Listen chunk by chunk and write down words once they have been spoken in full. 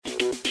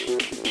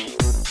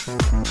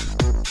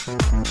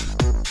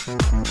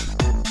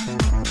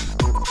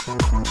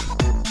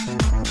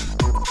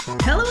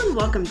Hello and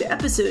welcome to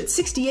episode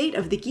 68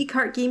 of the Geek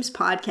Heart Games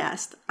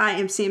podcast. I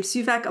am Sam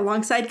Suvak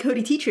alongside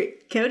Cody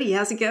Tetrick. Cody,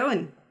 how's it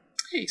going?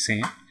 Hey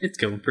Sam, it's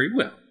going pretty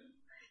well.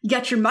 You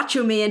got your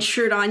Macho Man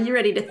shirt on, you're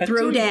ready to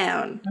throw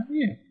down. Oh,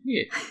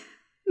 yeah.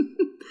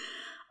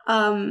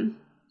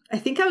 I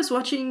think I was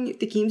watching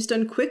the Games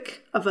Done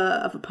Quick of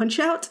a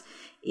Punch-Out,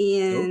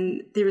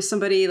 and there was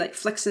somebody like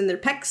flexing their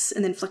pecs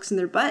and then flexing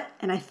their butt,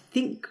 and I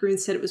think Grun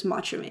said it was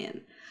Macho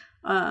Man.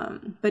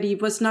 But he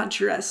was not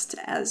dressed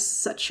as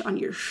such on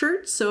your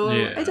shirt, so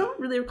I don't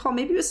really recall.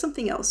 Maybe it was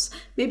something else.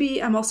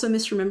 Maybe I'm also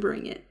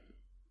misremembering it.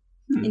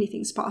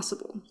 Anything's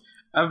possible.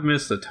 I've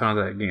missed a ton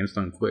of that Games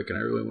Done Quick, and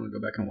I really want to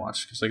go back and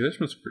watch, because there's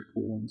been some pretty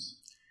cool ones.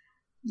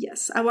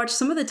 Yes, I watched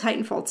some of the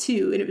Titanfall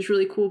 2, and it was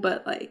really cool,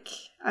 but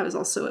I was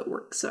also at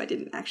work, so I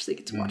didn't actually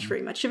get to watch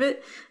very much of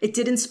it. It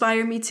did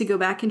inspire me to go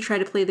back and try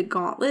to play the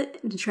Gauntlet,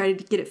 and to try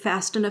to get it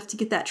fast enough to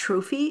get that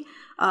trophy.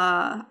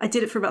 I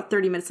did it for about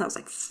 30 minutes, and I was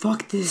like,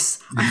 fuck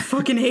this. I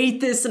fucking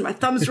hate this, and my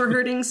thumbs were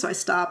hurting, so I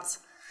stopped.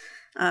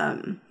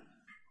 But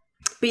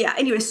yeah,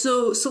 anyway,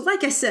 so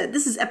like I said,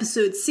 this is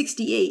episode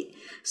 68,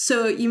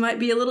 so you might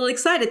be a little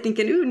excited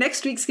thinking, ooh,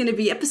 next week's going to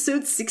be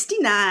episode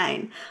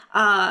 69.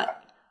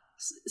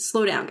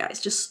 Slow down, guys.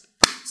 Just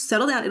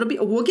settle down.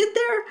 We'll get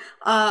there.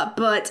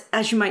 But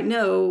as you might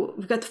know,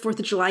 we've got the 4th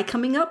of July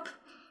coming up.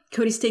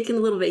 Cody's taking a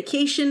little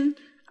vacation.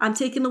 I'm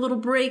taking a little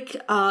break.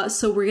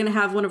 So we're going to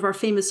have one of our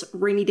famous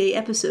rainy day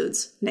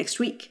episodes next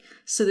week.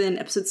 So then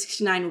episode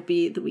 69 will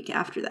be the week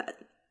after that.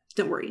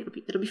 Don't worry,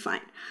 it'll be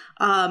fine.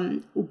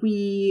 I'm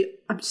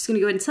just going to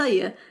go ahead and tell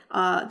you,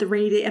 the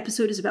rainy day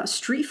episode is about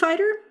Street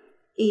Fighter.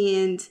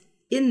 And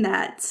in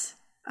that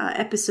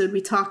episode,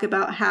 we talk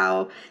about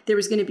how there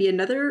was going to be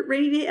another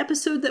rainy day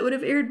episode that would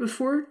have aired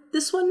before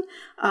this one.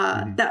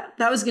 That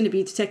was going to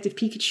be Detective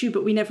Pikachu,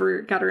 but we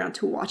never got around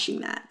to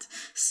watching that.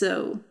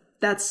 So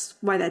that's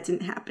why that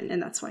didn't happen,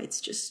 and that's why it's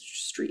just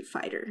Street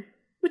Fighter,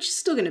 which is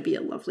still going to be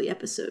a lovely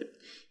episode,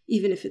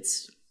 even if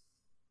it's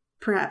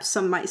perhaps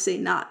some might say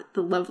not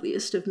the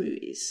loveliest of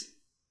movies.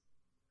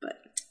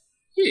 But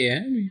yeah,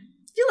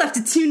 you'll have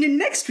to tune in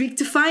next week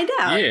to find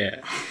out.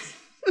 Yeah.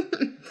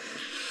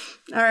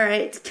 All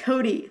right,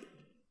 Cody,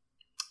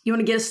 you want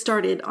to get us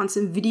started on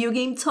some video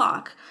game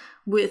talk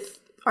with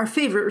our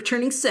favorite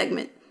returning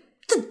segment,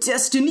 the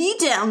Destiny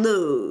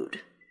Download.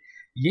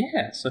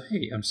 Yeah, so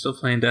hey, I'm still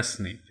playing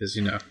Destiny, because,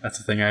 that's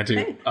the thing I do.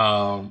 Hey.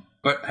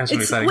 But as some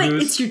exciting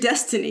news. It's your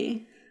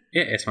Destiny.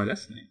 Yeah, it's my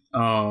Destiny.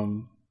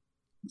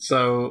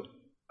 So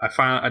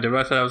I did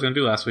what I said I was going to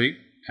do last week,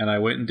 and I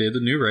went and did the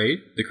new raid,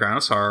 the Crown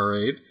of Sorrow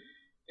raid.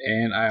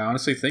 And I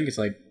honestly think it's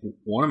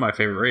one of my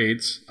favorite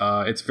raids.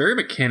 It's very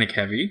mechanic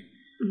heavy.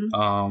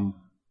 So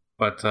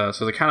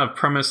the kind of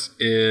premise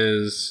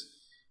is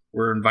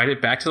we're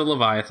invited back to the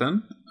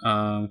Leviathan.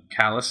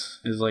 Callus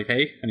is like,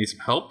 hey, I need some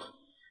help.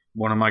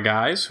 One of my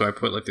guys, who I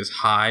put this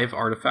hive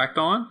artifact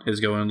on,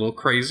 is going a little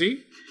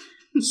crazy.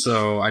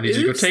 So I need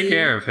you to go take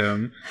care of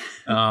him.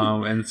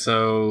 And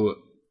so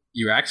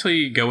you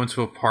actually go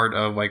into a part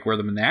of where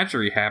the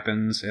menagerie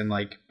happens, and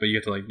but you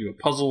have to do a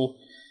puzzle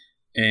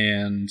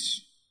and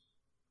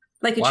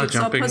like a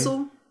jigsaw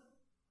puzzle.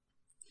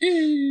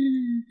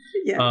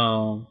 Yeah.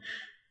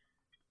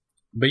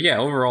 But yeah,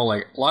 overall,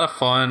 a lot of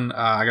fun.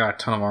 I got a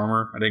ton of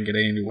armor. I didn't get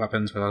any new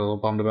weapons, but I was a little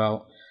bummed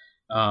about.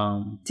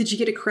 Did you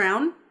get a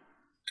crown?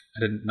 I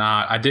did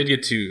not. I did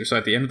get to. So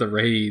at the end of the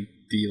raid,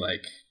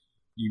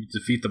 you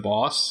defeat the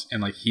boss,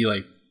 and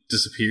he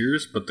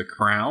disappears, but the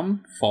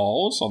crown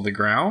falls on the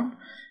ground,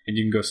 and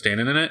you can go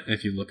standing in it. And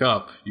if you look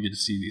up, you get to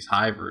see these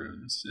hive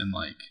runes, and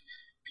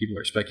people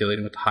are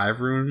speculating what the hive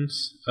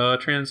runes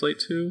translate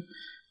to.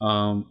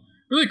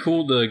 Really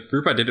cool. The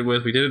group I did it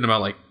with, we did it in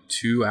about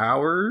 2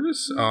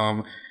 hours.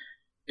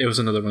 It was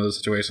another one of those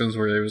situations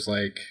where it was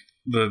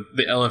the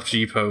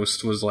LFG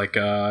post was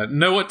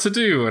know what to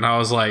do, and I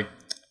was like,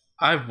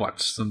 I've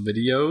watched some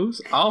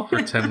videos. I'll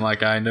pretend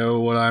I know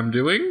what I'm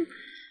doing,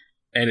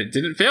 and it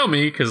didn't fail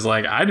me because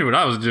I knew what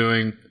I was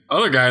doing.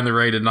 Other guy in the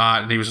raid did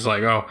not, and he was just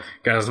oh,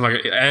 guys,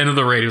 at the end of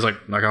the raid, he was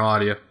like, not gonna lie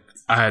to you,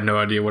 I had no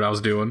idea what I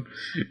was doing,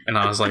 and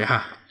I was like,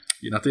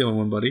 you're not the only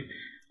one, buddy.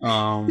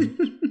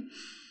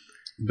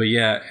 But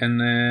yeah,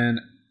 and then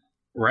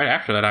right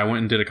after that, I went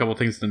and did a couple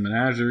things in the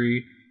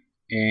menagerie,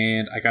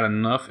 and I got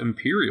enough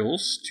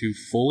Imperials to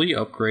fully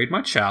upgrade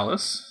my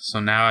Chalice. So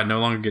now I no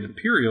longer get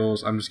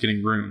Imperials, I'm just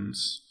getting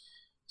runes.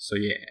 So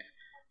yeah,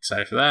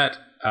 excited for that.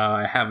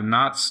 I have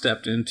not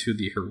stepped into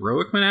the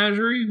Heroic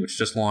Menagerie, which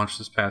just launched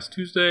this past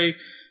Tuesday,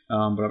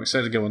 but I'm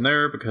excited to go in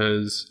there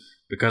because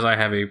I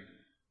have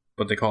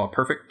what they call a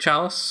perfect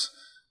Chalice.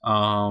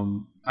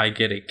 I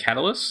get a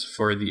Catalyst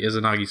for the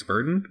Izanagi's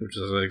Burden, which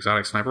is an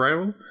exotic sniper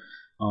rifle.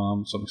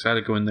 So I'm excited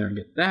to go in there and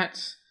get that.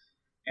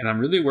 And I'm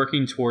really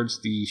working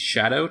towards the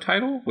Shadow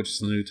title, which is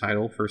the new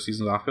title for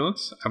Seasons of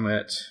Opulence. I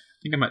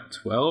think I'm at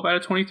 12 out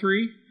of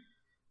 23.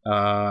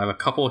 I have a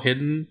couple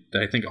hidden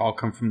that I think all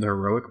come from the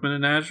Heroic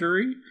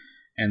Menagerie.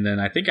 And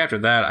then I think after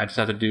that, I just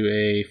have to do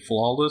a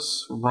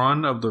flawless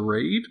run of the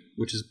raid,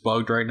 which is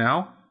bugged right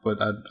now. But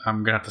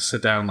I'm gonna have to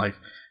sit down and like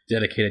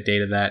dedicate a day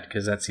to that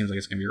because that seems like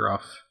it's gonna be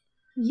rough.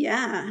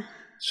 Yeah.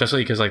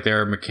 Especially because like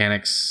there are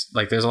mechanics,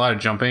 like there's a lot of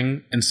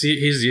jumping. And see,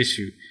 here's the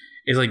issue: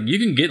 is like you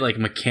can get like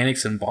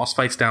mechanics and boss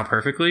fights down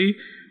perfectly,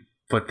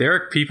 but there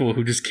are people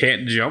who just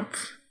can't jump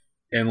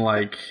and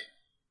like.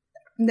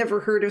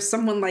 Never heard of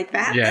someone like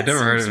that. Yeah, that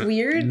never heard of it.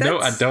 Weird. No,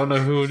 I don't know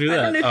who would do that.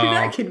 I don't know who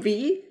that could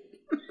be.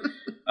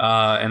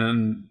 And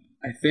then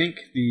I think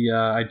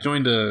I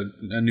joined a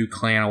new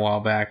clan a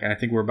while back, and I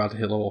think we're about to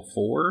hit level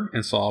 4,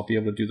 and so I'll be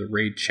able to do the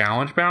raid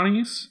challenge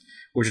bounties,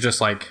 which are just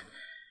like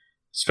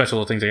special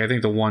little things. Like I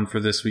think the one for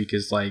this week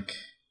is like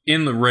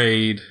in the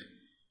raid,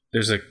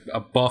 there's a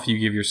buff you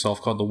give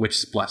yourself called the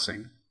Witch's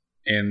Blessing,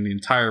 and the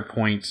entire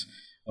point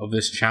of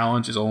this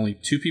challenge is only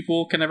 2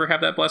 people can ever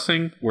have that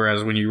blessing,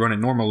 whereas when you run it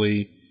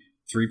normally,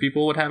 3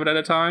 people would have it at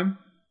a time.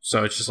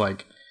 So it's just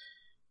like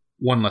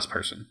one less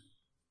person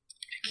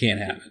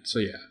can't have it. So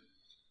yeah.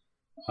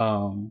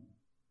 And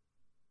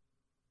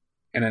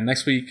then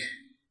next week,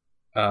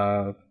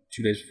 2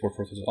 days before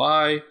 4th of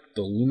July,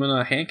 the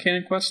Lumina hand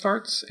cannon quest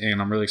starts,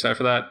 and I'm really excited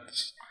for that.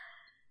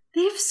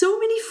 They have so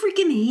many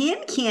freaking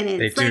hand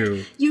cannons. They do.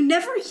 Like, you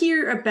never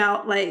hear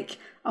about like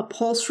a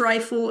pulse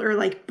rifle or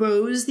like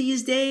bows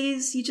these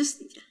days.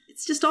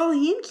 It's just all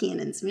hand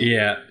cannons, man.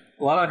 Yeah,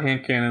 a lot of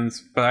hand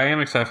cannons, but I am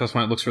excited for this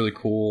one. It looks really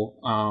cool.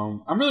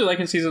 I'm really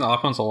liking Season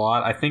Offense a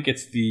lot. I think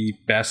it's the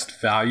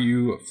best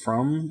value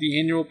from the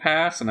annual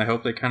pass, and I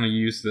hope they kind of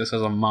use this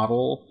as a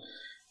model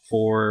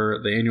for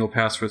the annual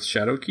pass with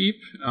Shadowkeep.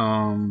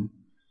 And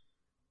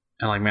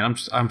like, man,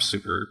 I'm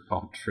super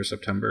pumped for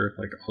September.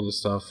 Like all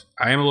this stuff.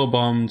 I am a little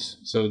bummed.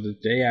 So the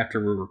day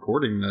after we're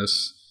recording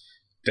this,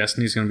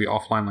 Destiny's going to be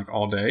offline like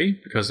all day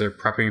because they're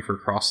prepping for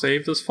cross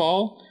save this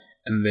fall,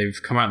 and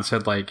they've come out and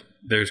said like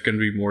there's going to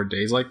be more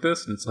days like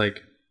this, and it's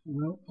like,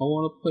 well, I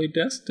want to play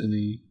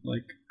Destiny.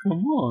 Like,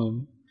 come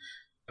on.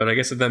 But I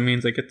guess if that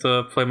means I get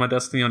to play my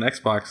Destiny on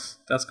Xbox,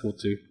 that's cool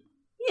too.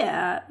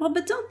 Yeah, well,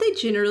 but don't they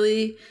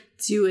generally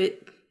do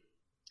it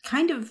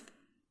kind of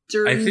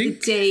during the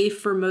day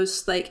for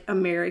most like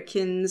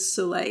Americans?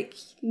 So like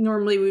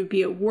normally we'd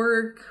be at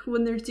work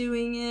when they're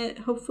doing it,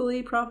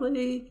 hopefully,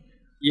 probably.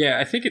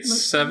 Yeah, I think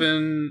it's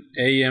 7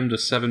 a.m. to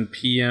 7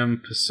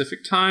 p.m.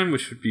 Pacific time,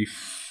 which would be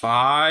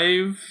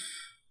 5.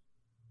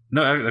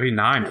 No, that'd be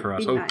 9 for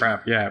us. 9. Oh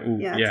crap! Yeah, ooh,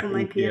 yeah, until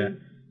 9 p.m.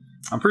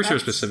 Yeah. I'm pretty sure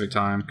it's Pacific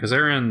time because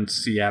they're in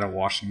Seattle,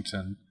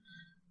 Washington,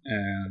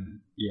 and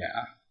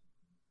yeah.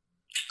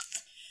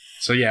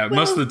 So yeah,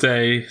 most of the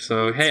day.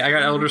 So hey, I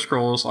got Elder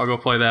Scrolls. I'll go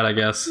play that, I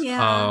guess.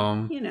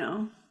 Yeah,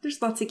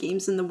 there's lots of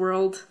games in the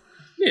world.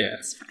 Yeah,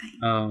 it's fine.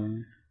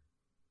 I'm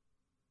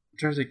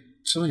trying to think.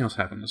 Something else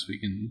happened this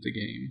week in the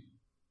game,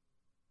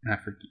 and I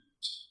forget.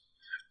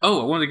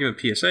 Oh, I wanted to give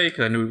a PSA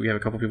because I knew we have a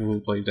couple people who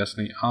play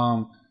Destiny.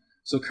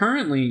 So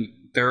currently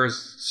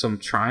there's some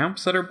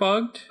triumphs that are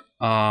bugged.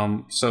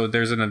 So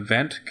there's an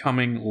event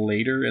coming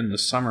later in the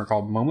summer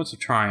called Moments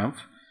of Triumph,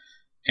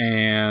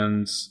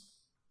 and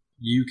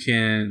you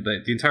can.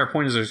 The entire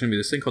point is there's going to be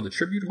this thing called the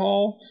Tribute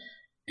Hall,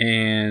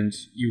 and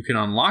you can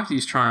unlock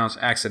these triumphs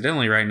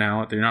accidentally right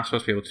now. They're not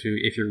supposed to be able to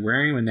if you're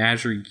wearing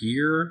menagerie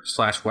gear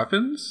 /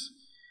 weapons.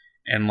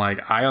 And like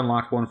I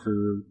unlocked one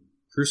for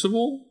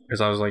Crucible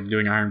because I was like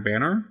doing Iron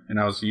Banner, and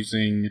I was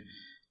using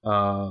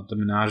the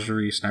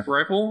Menagerie sniper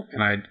rifle,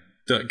 and I'd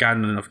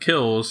gotten enough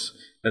kills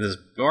that this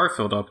bar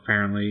filled up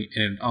apparently,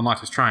 and unlocked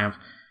this triumph.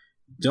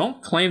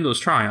 Don't claim those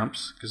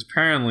triumphs because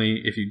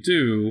apparently if you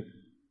do,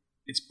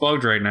 it's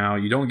bugged right now.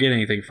 You don't get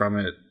anything from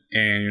it,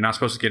 and you're not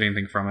supposed to get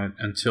anything from it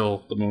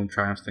until the Moon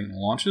Triumph thing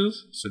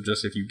launches. So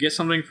just if you get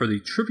something for the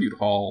Tribute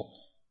Hall,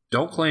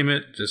 don't claim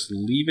it. Just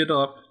leave it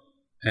up,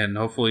 and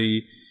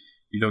hopefully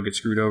you don't get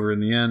screwed over in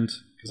the end,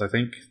 because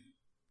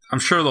I'm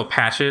sure they'll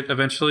patch it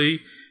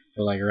eventually,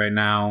 but like right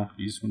now,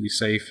 you just want to be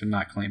safe and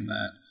not claim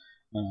that.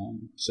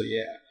 So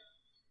yeah.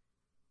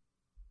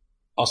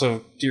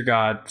 Also, dear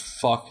God,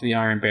 fuck the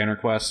Iron Banner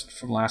quest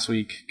from last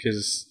week,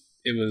 because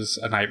it was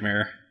a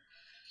nightmare.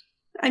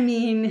 I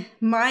mean,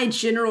 my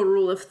general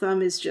rule of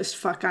thumb is just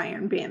fuck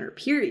Iron Banner,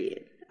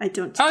 period. I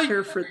don't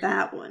care for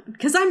that one,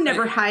 because I'm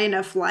never high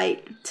enough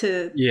light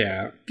to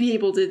be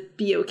able to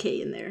be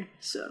okay in there,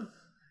 so...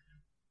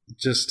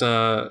 Just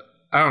I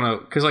don't know,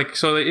 because like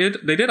so they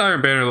did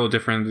Iron Banner a little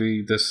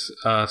differently this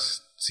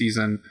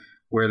season,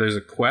 where there's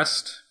a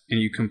quest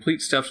and you complete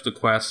steps of the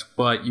quest,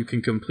 but you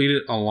can complete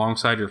it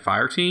alongside your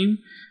fire team.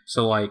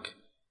 So like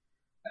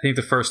I think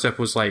the first step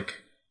was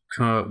like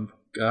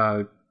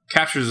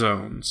capture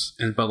zones,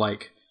 but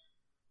like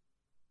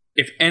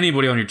if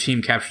anybody on your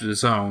team captures a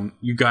zone,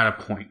 you got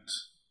a point.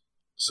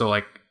 So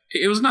like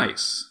it was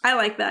nice. I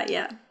like that.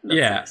 Yeah. That's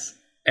nice.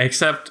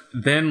 Except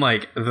then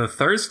like the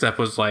third step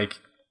was like,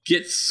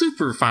 get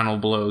super final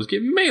blows,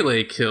 get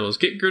melee kills,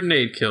 get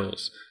grenade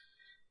kills.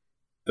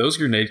 Those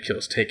grenade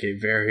kills take a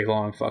very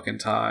long fucking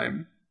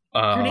time.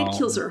 Grenade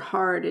kills are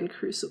hard in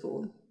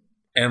Crucible.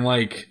 And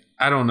like,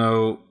 I don't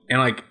know. And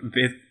like,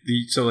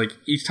 so like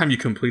each time you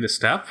complete a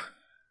step,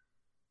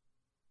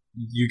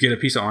 you get a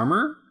piece of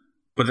armor,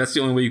 but that's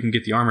the only way you can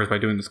get the armor is by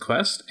doing this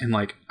quest. And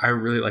like, I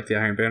really like the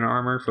Iron Banner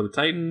armor for the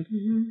Titan,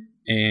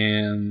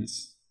 and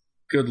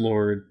good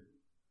lord,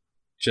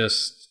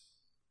 just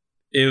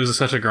it was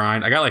such a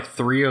grind. I got like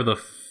 3 of the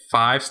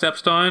 5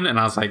 steps done, and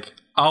I was like,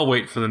 I'll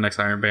wait for the next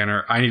Iron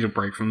Banner. I need a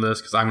break from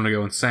this because I'm going to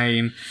go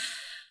insane.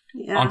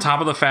 Yeah. On top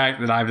of the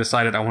fact that I've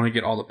decided I want to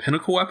get all the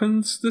pinnacle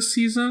weapons this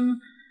season,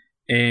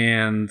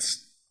 and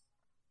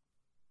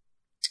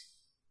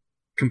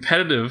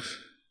competitive.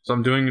 So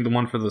I'm doing the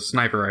one for the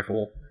sniper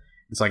rifle.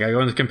 It's like I go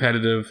into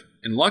competitive,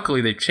 and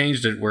luckily they've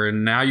changed it where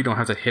now you don't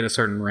have to hit a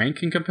certain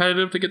rank in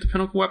competitive to get the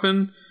pinnacle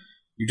weapon.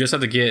 You just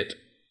have to get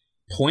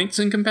points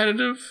in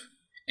competitive,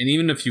 and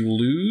even if you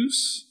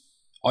lose,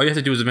 all you have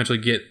to do is eventually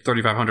get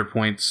 3,500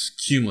 points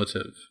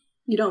cumulative.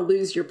 You don't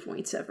lose your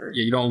points ever.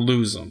 Yeah, you don't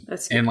lose them.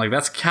 That's good. And like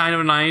that's kind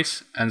of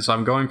nice. And so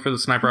I'm going for the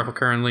sniper rifle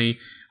currently.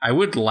 I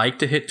would like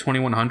to hit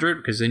 2,100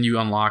 because then you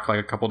unlock like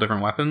a couple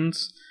different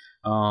weapons.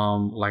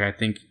 Like I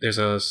think there's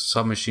a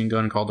submachine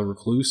gun called the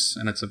Recluse,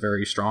 and it's a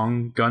very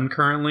strong gun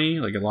currently.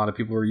 Like a lot of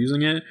people are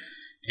using it,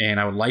 and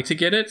I would like to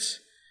get it.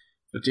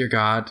 But dear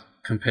God,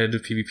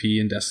 competitive PvP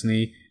in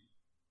Destiny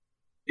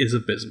is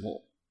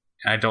abysmal.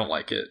 I don't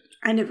like it.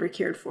 I never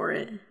cared for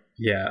it.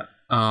 Yeah.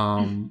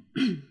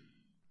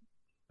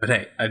 But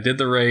hey, I did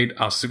the raid.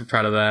 I was super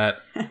proud of that.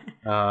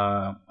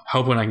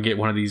 Hoping I can get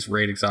one of these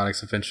raid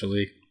exotics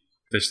eventually.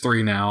 There's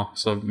 3 now,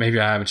 so maybe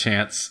I have a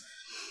chance.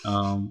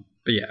 But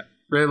yeah,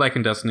 really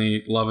liking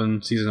Destiny,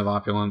 loving Season of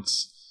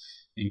Opulence,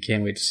 and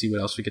can't wait to see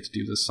what else we get to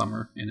do this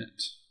summer in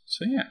it.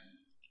 So yeah.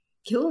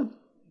 Cool.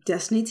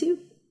 Destiny 2.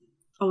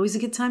 Always a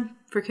good time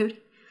for Cody.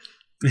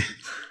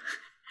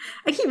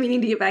 I keep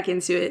meaning to get back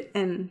into it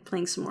and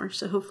playing some more,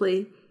 so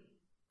hopefully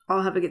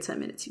I'll have a good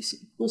time in it too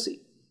soon. We'll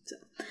see.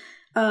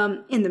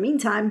 So, in the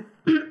meantime,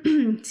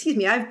 excuse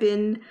me, I've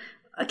been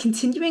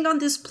continuing on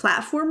this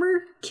platformer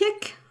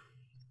kick.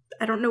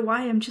 I don't know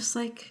why. I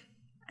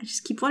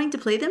just keep wanting to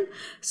play them.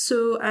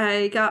 So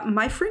I got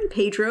My Friend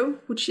Pedro,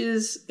 which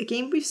is a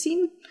game we've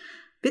seen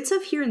bits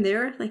of here and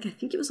there. Like I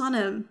think it was on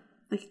a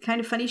Kind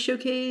of Funny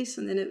showcase,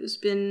 and then it was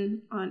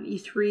been on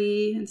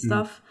E3 and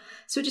stuff.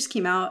 So it just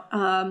came out.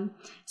 So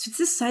it's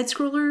this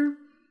side-scroller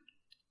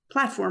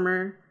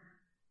platformer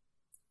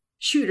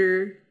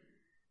shooter,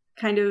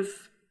 kind of.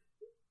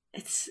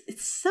 It's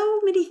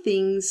so many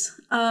things.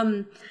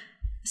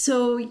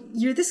 So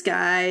you're this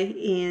guy,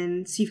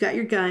 and so you've got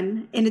your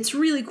gun, and it's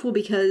really cool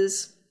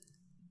because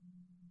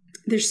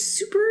there's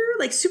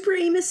super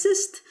aim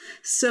assist,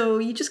 so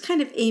you just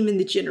kind of aim in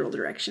the general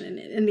direction in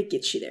it, and it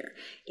gets you there.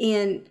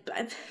 And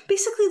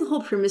basically the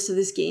whole premise of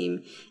this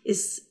game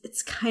is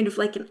it's kind of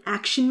like an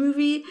action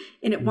movie,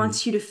 and it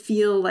wants you to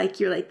feel like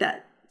you're like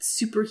that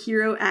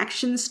superhero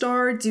action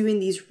star doing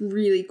these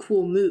really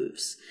cool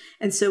moves.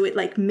 And so it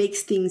like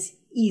makes things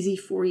easy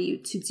for you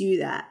to do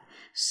that.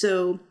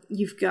 So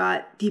you've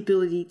got the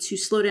ability to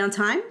slow down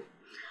time.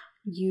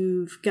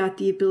 You've got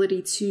the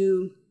ability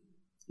to,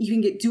 you can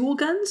get dual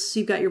guns. So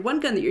you've got your one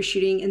gun that you're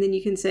shooting, and then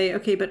you can say,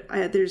 okay, but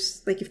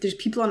there's like, if there's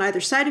people on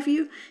either side of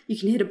you, you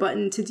can hit a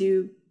button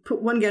to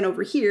put one gun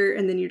over here,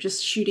 and then you're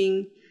just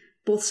shooting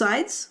both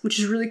sides, which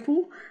is really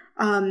cool.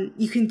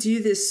 You can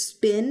do this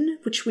spin,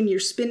 which when you're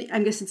spinning,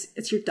 I guess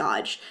it's your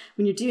dodge.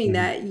 When you're doing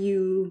that,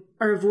 you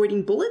are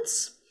avoiding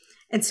bullets.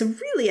 And so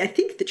really, I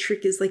think the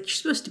trick is like, you're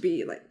supposed to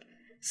be like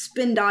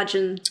spin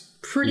dodging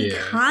pretty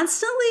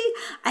constantly.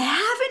 I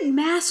haven't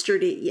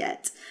mastered it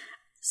yet.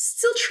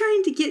 Still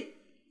trying to get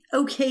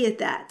okay at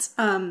that.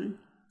 But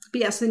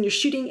yeah, so then you're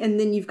shooting, and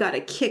then you've got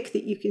a kick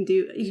that you can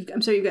do. You've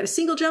got a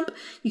single jump.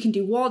 You can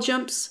do wall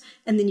jumps,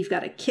 and then you've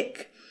got a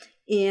kick.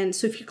 And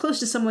so if you're close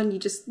to someone, you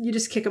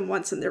just kick them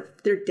once, and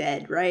they're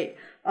dead, right?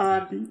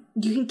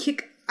 You can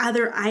kick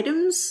other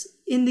items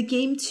in the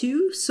game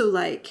too. So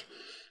like,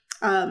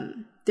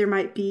 there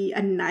might be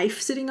a knife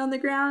sitting on the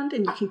ground,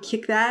 and you can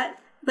kick that.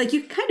 Like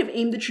you kind of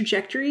aim the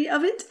trajectory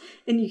of it,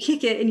 and you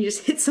kick it, and you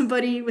just hit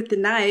somebody with the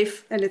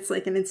knife, and it's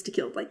like an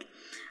insta-kill. Like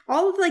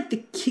all of like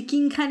the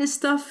kicking kind of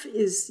stuff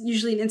is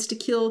usually an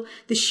insta-kill.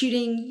 The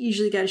shooting, you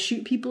usually got to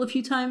shoot people a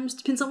few times.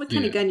 Depends on what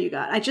kind of gun you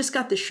got. I just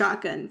got the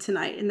shotgun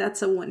tonight, and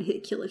that's a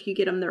one-hit kill if you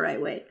get them the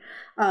right way.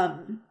 But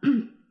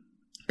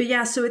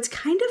yeah, so it's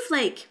kind of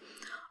like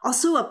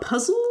also a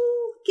puzzle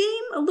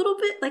game, a little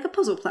bit like a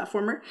puzzle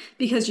platformer,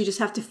 because you just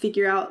have to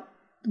figure out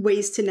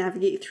ways to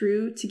navigate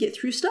through to get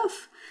through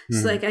stuff.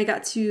 So like I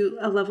got to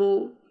a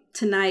level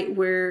tonight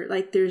where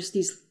like there's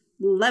these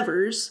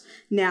levers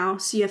now,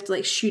 so you have to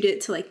like shoot it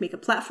to like make a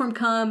platform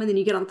come, and then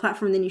you get on the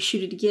platform, and then you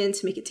shoot it again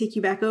to make it take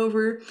you back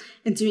over,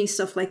 and doing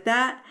stuff like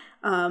that.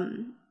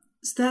 So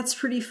that's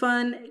pretty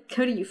fun.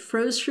 Cody, you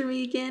froze for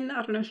me again.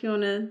 I don't know if you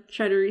want to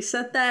try to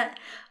reset that.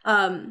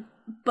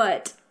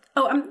 But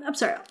I'm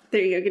sorry.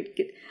 There you go.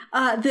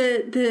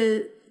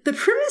 Good. The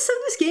premise of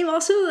this game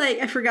also, like,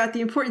 I forgot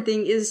the important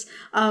thing is,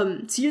 so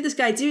you're this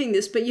guy doing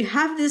this, but you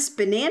have this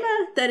banana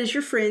that is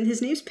your friend.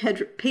 His name's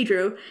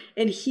Pedro,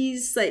 and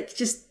he's, like,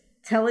 just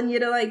telling you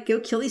to like go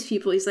kill these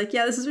people. He's like,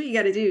 yeah, this is what you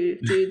got to do,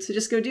 dude. So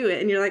just go do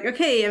it. And you're like,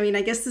 okay, I mean,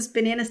 I guess this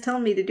banana's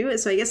telling me to do it,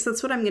 so I guess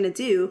that's what I'm gonna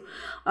do.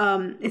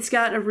 It's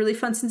got a really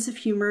fun sense of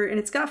humor, and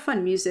it's got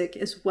fun music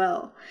as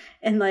well.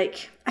 And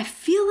like, I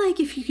feel like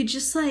if you could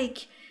just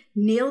like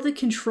nail the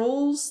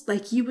controls,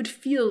 like you would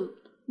feel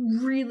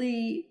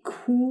really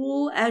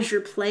cool as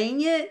you're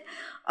playing it.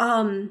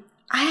 I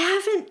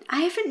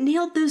haven't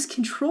nailed those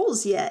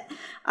controls yet.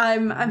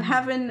 I'm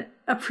having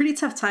a pretty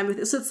tough time with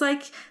it. So it's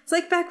like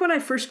back when I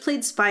first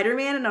played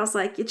Spider-Man, and I was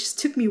like, it just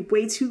took me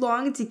way too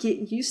long to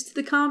get used to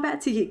the combat,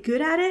 to get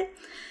good at it.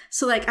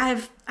 So like I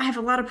have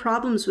a lot of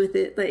problems with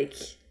it. Like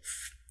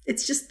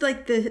it's just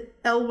like the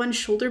L1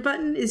 shoulder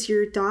button is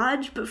your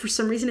dodge, but for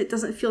some reason it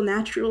doesn't feel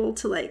natural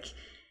to like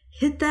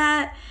hit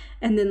that.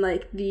 And then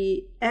like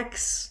the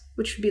X,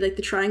 which would be like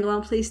the triangle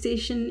on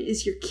PlayStation,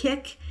 is your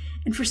kick.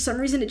 And for some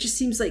reason, it just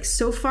seems like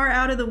so far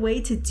out of the way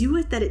to do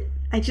it that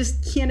I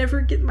just can't ever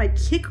get my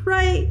kick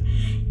right.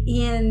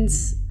 And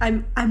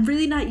I'm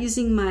really not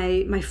using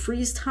my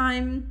freeze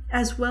time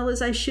as well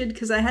as I should,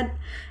 because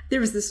there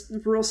was this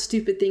real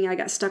stupid thing I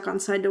got stuck on,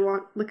 so I had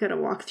to look at a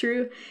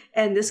walkthrough,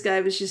 and this guy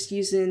was just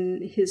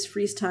using his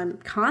freeze time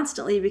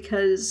constantly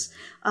because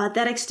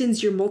that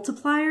extends your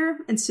multiplier,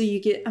 and so you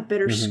get a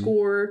better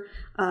score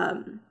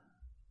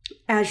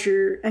as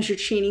you're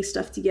chaining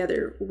stuff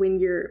together when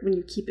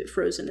you keep it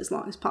frozen as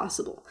long as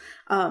possible.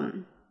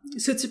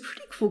 So it's a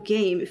pretty cool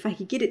game if I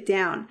could get it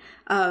down.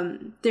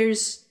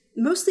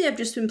 Mostly I've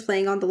just been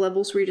playing on the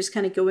levels where you're just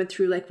kind of going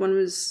through, like one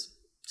was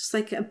just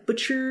like a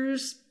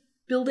butcher's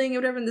building or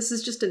whatever, and this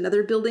is just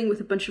another building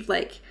with a bunch of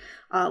like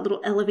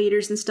little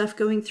elevators and stuff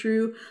going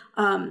through.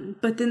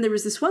 But then there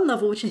was this one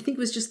level, which I think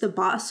was just the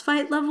boss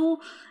fight level,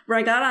 where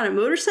I got on a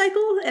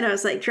motorcycle and I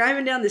was like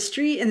driving down the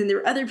street, and then there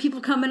were other people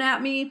coming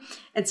at me,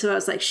 and so I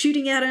was like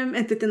shooting at him,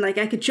 and then like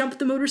I could jump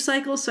the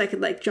motorcycle, so I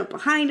could like jump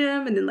behind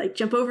him and then like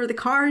jump over the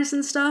cars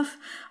and stuff,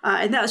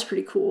 and that was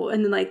pretty cool.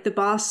 And then like the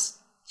boss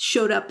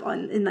showed up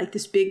in like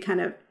this big kind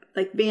of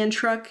like van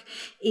truck,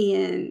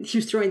 and he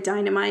was throwing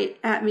dynamite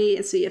at me,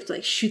 and so you have to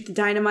like shoot the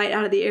dynamite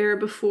out of the air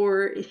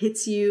before it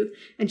hits you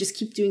and just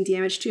keep doing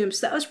damage to him.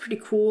 So that was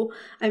pretty cool.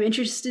 I'm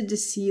interested to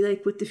see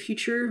like what the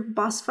future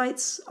boss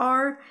fights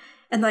are.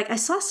 And like I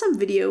saw some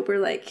video where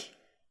like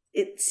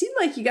it seemed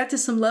like you got to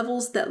some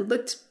levels that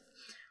looked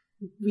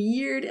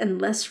weird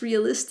and less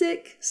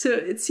realistic, so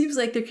it seems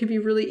like there could be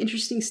really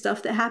interesting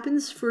stuff that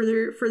happens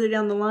further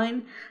down the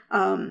line.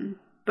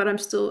 But I'm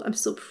still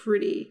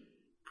pretty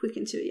quick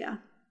into it. Yeah.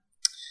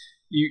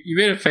 You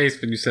made a face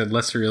when you said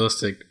less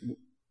realistic.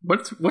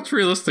 What's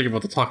realistic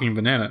about the talking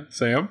banana,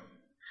 Sam?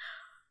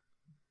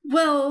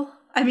 Well,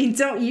 I mean,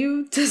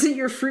 doesn't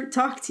your fruit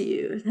talk to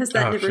you? Has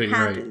that never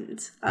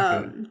happened? Right.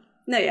 Okay.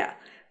 No, yeah.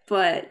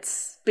 But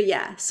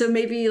yeah, so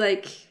maybe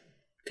like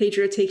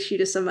Pedro takes you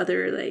to some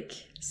other like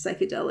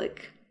psychedelic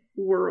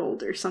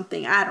world or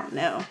something. I don't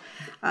know.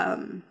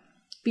 But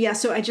yeah,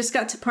 so I just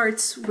got to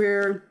parts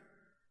where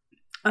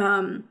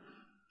so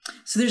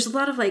there's a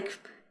lot of like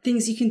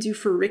things you can do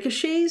for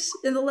ricochets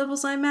in the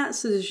levels I'm at.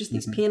 So there's just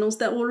these panels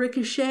that will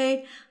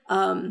ricochet.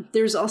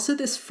 There's also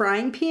this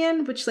frying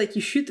pan, which like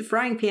you shoot the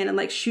frying pan and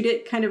like shoot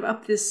it kind of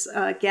up this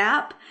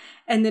gap.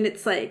 And then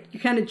it's like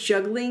you're kind of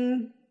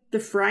juggling the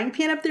frying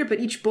pan up there,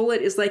 but each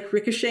bullet is like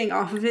ricocheting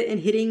off of it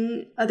and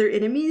hitting other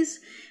enemies.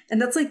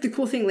 And that's like the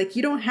cool thing. Like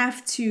you don't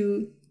have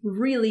to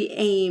really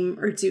aim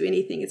or do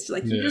anything. It's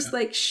like you just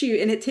like shoot,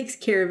 and it takes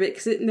care of it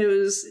because it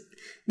knows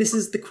this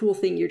is the cool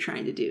thing you're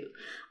trying to do.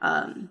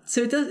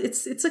 So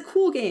it's a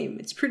cool game.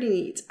 It's pretty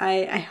neat.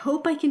 I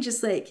hope I can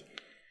just like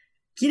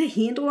get a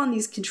handle on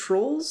these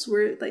controls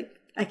where like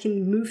I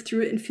can move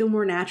through it and feel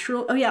more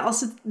natural. Oh yeah,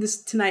 also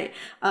tonight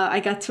I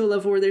got to a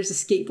level where there's a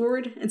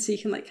skateboard, and so you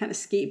can like kind of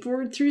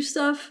skateboard through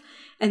stuff,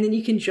 and then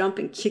you can jump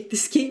and kick the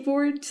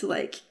skateboard to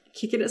like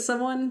kick it at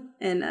someone.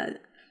 And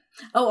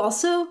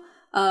also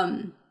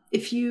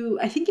if you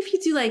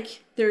do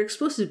like, there are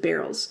explosive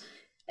barrels.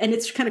 And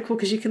it's kind of cool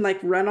because you can like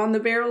run on the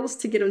barrels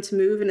to get them to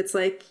move. And it's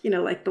like, you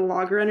know, like the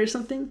log run or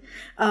something.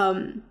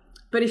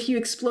 But if you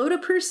explode a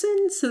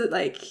person so that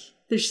like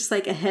there's just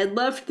like a head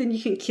left, then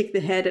you can kick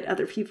the head at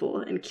other people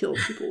and kill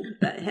people with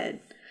that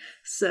head.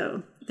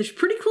 So there's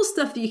pretty cool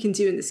stuff that you can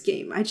do in this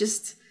game. It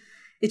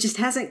just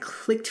hasn't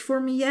clicked for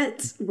me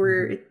yet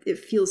where it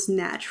feels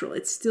natural.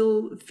 It's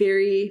still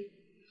very...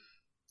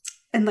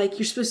 And like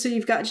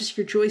you've got just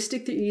your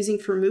joystick that you're using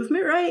for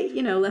movement, right?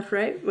 You know, left,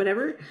 right,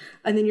 whatever.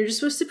 And then you're just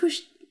supposed to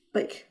push,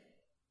 like,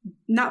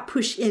 not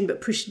push in,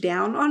 but push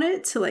down on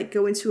it to like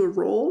go into a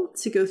roll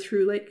to go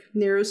through like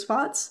narrow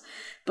spots.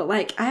 But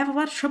like, I have a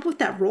lot of trouble with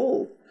that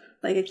roll.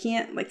 Like I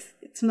can't, like,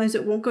 sometimes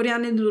it won't go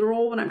down into the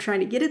roll when I'm trying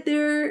to get it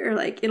there, or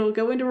like it'll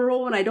go into a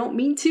roll when I don't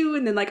mean to.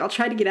 And then like, I'll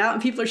try to get out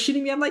and people are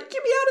shooting me. I'm like,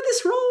 get me out of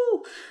this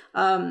roll.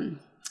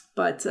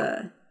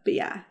 But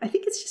yeah, I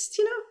think it's just,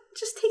 you know, it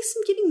just takes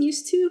some getting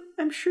used to,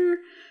 I'm sure.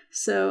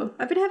 So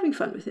I've been having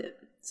fun with it.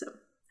 So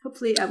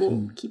hopefully I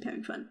will keep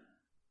having fun.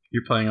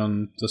 You're playing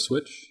on the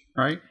Switch,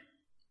 right?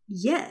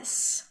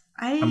 Yes.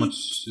 How much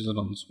is it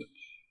on the Switch?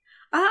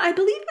 I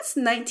believe it's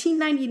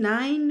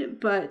 $19.99,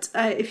 but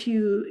if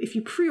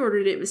you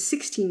pre-ordered it, it was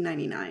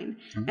 $16.99,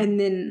 and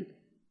then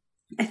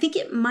I think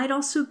it might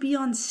also be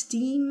on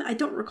Steam. I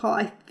don't recall.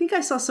 I think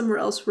I saw somewhere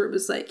else where it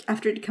was like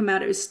after it had come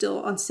out, it was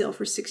still on sale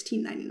for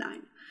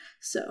 $16.99.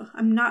 So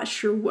I'm not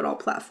sure what all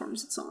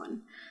platforms it's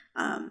on.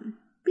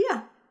 But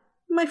yeah,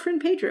 my friend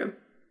Pedro.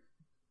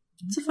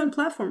 It's a fun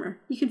platformer.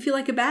 You can feel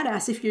like a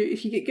badass if you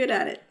get good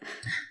at it.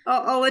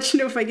 I'll let you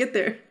know if I get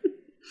there.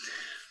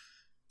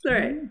 All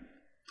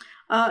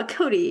right,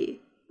 Cody.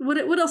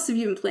 What else have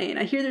you been playing?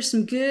 I hear there's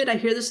some good. I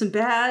hear there's some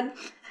bad.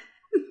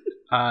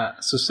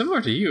 So similar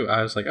to you,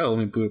 I was like, oh, let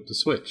me boot up the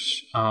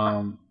Switch.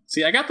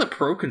 See, I got the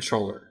Pro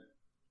controller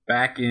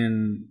back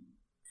in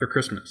for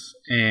Christmas,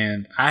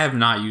 and I have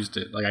not used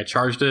it. Like, I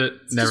charged it,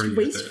 It's never just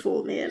used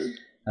wasteful, man.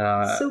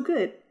 it. So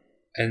good.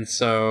 And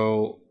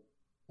so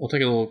we'll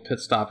take a little pit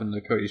stop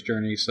into Cody's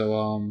journey.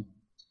 So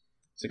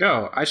it's like,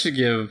 oh, I should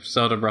give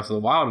Zelda Breath of the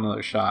Wild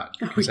another shot,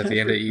 because at the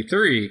end of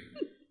E3,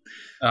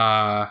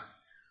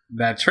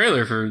 that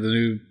trailer for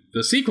the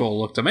sequel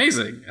looked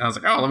amazing. And I was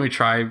like, oh, let me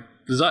try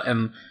this.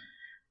 And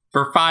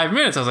for 5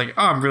 minutes, I was like,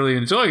 oh, I'm really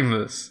enjoying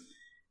this.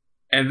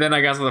 And then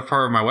I got to the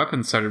part where my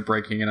weapon started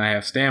breaking and I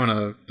have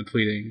stamina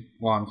depleting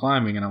while I'm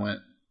climbing, and I went,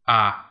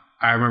 I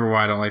remember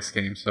why I don't like this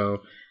game.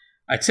 So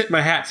I tip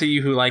my hat to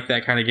you who like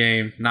that kind of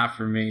game. Not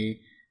for me.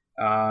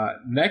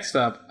 Next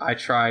up, I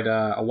tried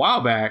a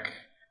while back,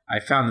 I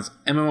found this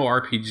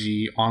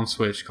MMORPG on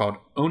Switch called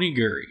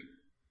Onigiri.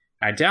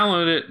 I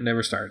downloaded it,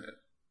 never started it.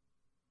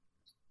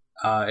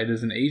 It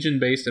is an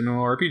Asian-based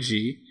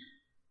MMORPG.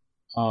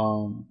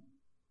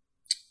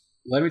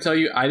 Let me tell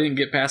you, I didn't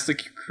get past the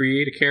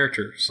create a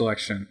character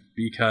selection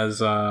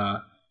because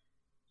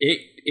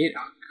it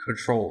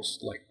controls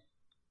like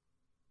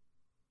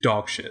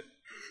dog shit.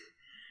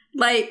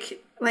 Like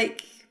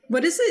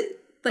what is it?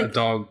 Like a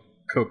dog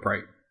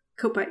Coprite.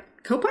 Coprite.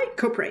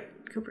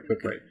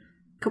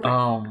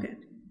 Okay.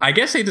 I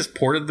guess they just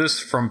ported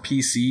this from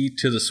PC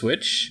to the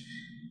Switch,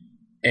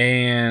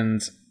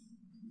 and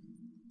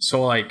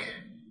so like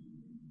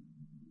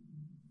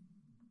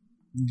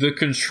the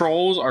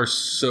controls are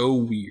so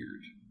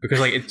weird because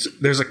like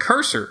there's a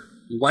cursor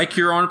like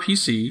you're on a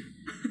PC,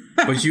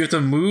 but you have to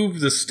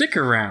move the stick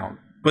around.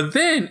 But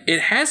then it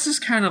has this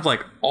kind of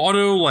like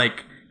auto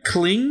like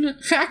cling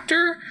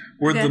factor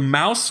where the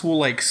mouse will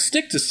like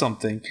stick to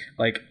something.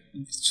 Like,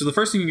 so the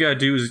first thing you gotta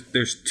do is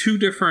there's two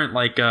different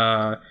like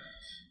I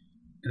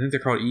think they're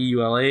called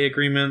EULA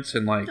agreements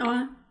and like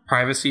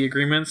privacy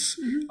agreements.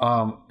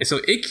 Mm-hmm. So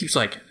it keeps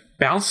like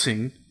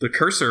bouncing the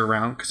cursor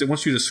around because it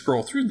wants you to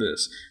scroll through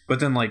this. But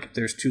then like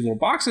there's two little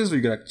boxes where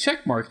you gotta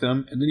check mark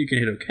them and then you can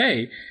hit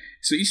OK.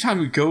 So each time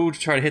you go to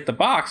try to hit the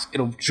box,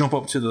 it'll jump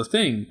up to the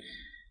thing.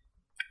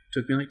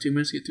 Took me like 2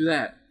 minutes to get through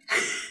that.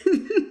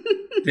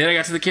 Then I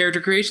got to the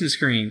character creation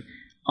screen.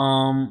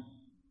 I'm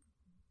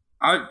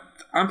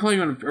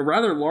playing on a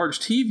rather large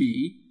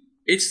TV.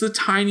 It's the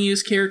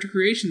tiniest character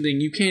creation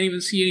thing. You can't even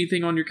see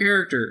anything on your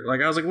character.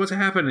 Like, I was like, what's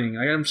happening?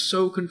 I'm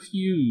so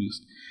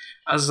confused.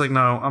 I was like,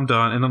 no, I'm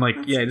done. And then like,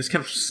 it just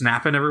kept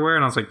snapping everywhere.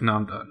 And I was like, no,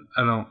 I'm done.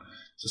 I don't.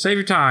 So save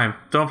your time.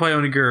 Don't play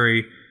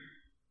Onigiri.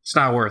 It's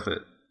not worth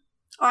it.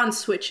 On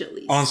Switch, at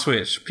least. On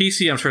Switch.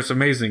 PC, I'm sure it's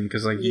amazing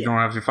because like you don't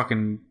have your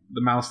fucking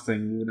the mouse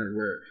thing moving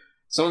everywhere.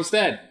 So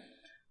instead,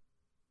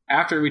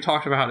 after we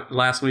talked about it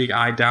last week,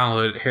 I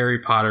downloaded Harry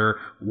Potter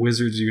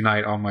Wizards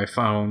Unite on my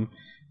phone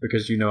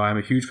because, you know, I'm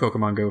a huge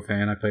Pokemon Go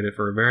fan. I played it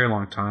for a very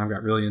long time,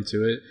 got really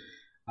into it.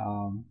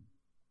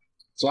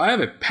 So I have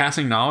a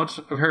passing knowledge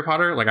of Harry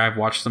Potter. Like, I've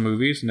watched the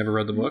movies, never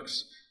read the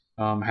books.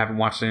 Haven't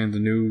watched any of the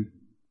new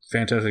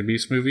Fantastic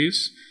Beasts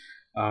movies.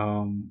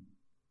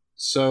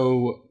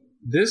 So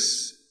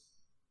this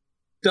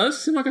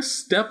does seem like a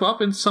step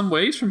up in some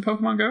ways from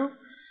Pokemon Go.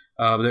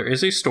 There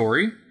is a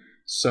story.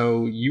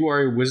 So you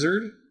are a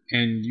wizard,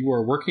 and you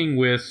are working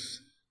with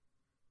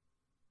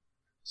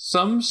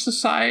some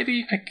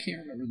society. I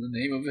can't remember the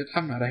name of it.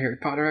 I'm not a Harry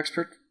Potter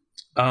expert.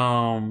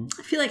 I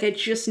feel like I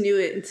just knew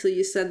it until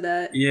you said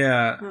that.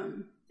 Yeah.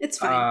 It's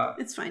fine.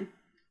 It's fine.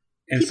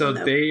 And people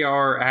know. They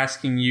are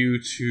asking you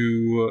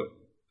to,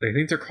 I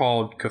think they're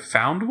called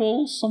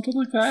Confoundables, something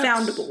like that?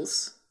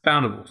 Foundables.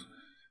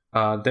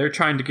 They're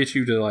trying to get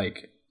you to,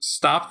 like,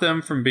 stop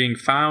them from being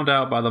found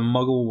out by the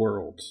Muggle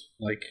world.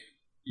 Like,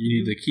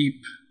 you need to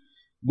keep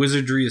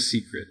wizardry a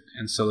secret.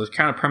 And so the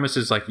kind of premise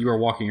is like you are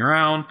walking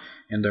around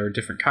and there are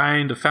different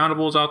kind of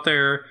foundables out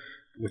there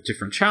with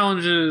different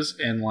challenges,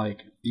 and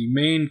like the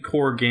main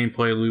core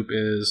gameplay loop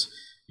is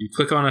you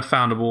click on a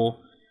foundable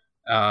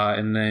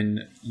and then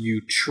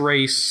you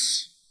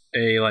trace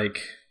a, like,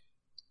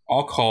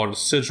 I'll call it a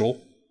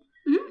sigil,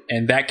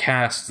 and that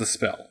casts the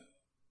spell.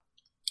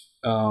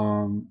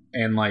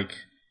 And like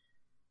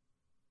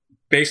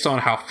based on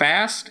how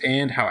fast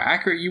and how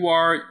accurate you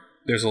are,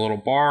 there's a little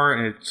bar,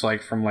 and it's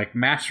like from like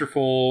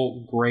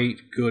masterful,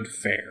 great, good,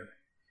 fair.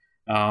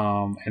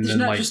 And there's then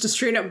not like just a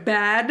straight up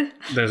bad.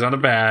 There's not a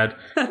bad.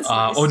 That's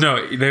nice. Oh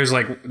no, there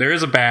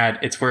is a bad.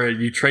 It's where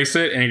you trace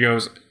it and it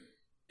goes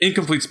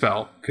incomplete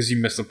spell because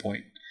you missed the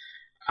point.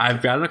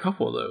 I've gotten a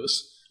couple of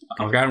those.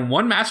 I've gotten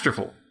one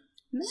Masterful.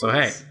 Nice. So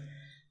hey.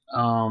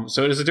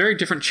 So it is a very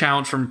different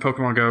challenge from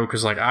Pokemon Go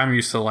because like I'm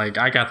used to like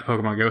I got the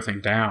Pokemon Go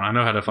thing down. I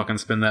know how to fucking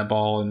spin that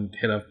ball and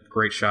hit a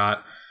great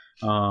shot.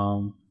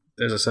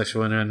 There's a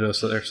sexual innuendo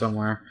there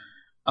somewhere.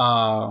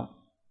 All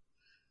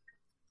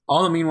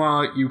the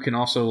meanwhile, you can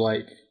also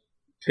like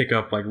pick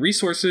up like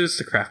resources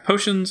to craft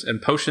potions,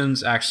 and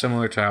potions act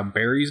similar to how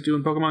berries do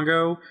in Pokemon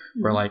Go,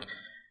 where like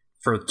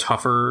for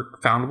tougher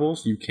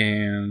foundables, you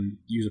can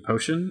use a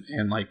potion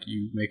and like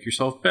you make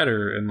yourself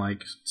better and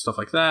like stuff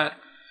like that.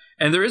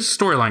 And there is a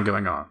storyline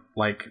going on.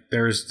 Like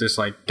there's this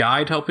like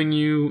guide helping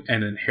you,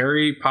 and then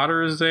Harry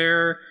Potter is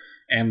there,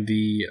 and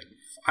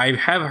I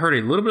have heard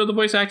a little bit of the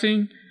voice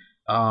acting.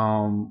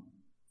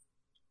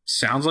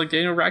 Sounds like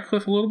Daniel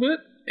Radcliffe a little bit.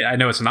 I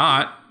know it's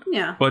not.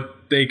 Yeah.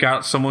 But they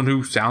got someone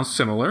who sounds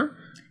similar.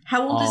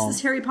 How old is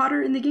this Harry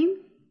Potter in the game?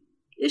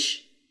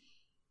 Ish.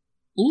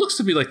 Looks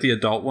to be like the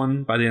adult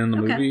one by the end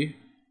of the movie.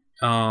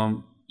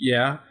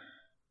 Yeah.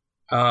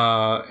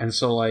 And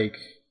so like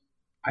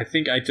I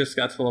think I just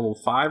got to level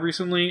 5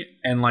 recently,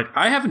 and like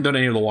I haven't done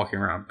any of the walking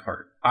around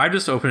part. I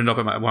just opened it up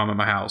while I'm at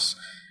my house,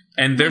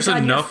 and there's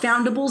enough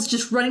foundables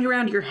just running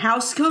around your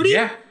house, Cody.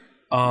 Yeah,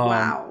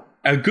 wow,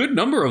 a good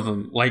number of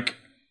them. Like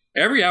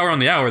every hour on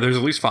the hour, there's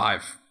at least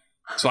 5.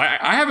 So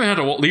I haven't had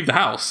to leave the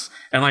house,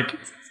 and like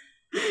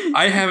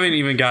I haven't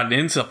even gotten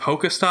into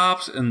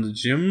Pokestops and the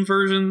gym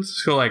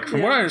versions. So like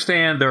from what I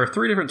understand, there are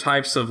 3 different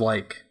types of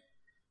like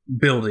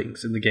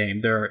buildings in the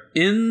game. There are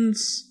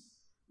inns,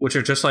 which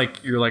are just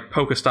like your like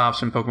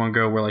Pokestops in Pokemon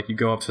Go, where like you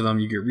go up to them,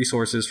 you get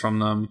resources from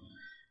them.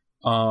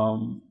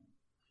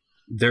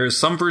 There is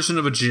some version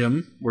of a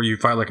gym where you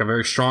fight like a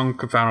very strong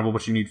confoundable,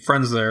 but you need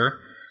friends there.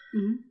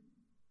 Mm-hmm.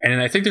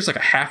 And I think there's like a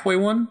halfway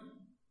one.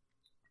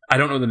 I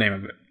don't know the name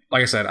of it.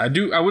 Like I said, I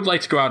would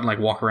like to go out and like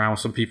walk around with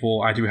some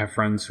people. I do have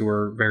friends who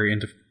are very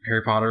into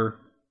Harry Potter,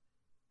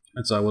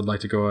 and so I would like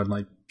to go and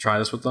like try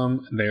this with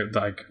them. And they're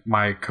like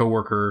my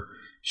coworker,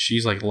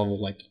 she's like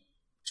level like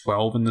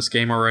 12 in this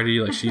game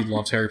already. Like she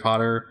loves Harry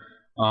Potter.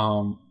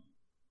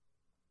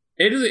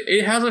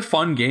 It has a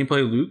fun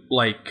gameplay loop,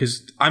 like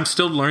because I'm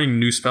still learning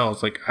new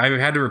spells. Like I've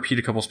had to repeat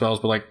a couple spells,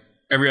 but like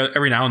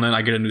every now and then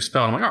I get a new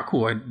spell, and I'm like, oh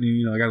cool, I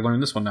got to learn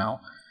this one now.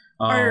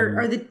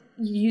 Are you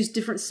use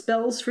different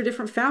spells for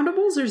different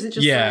foundables, or is it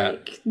just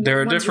like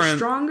there are ones different are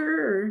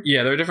stronger? Or?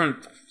 Yeah, there are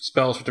different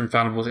spells for different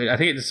foundables. I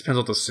think it just depends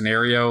on the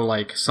scenario.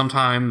 Like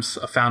sometimes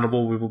a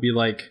foundable will be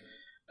like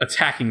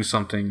attacking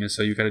something, and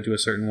so you got to do a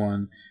certain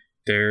one.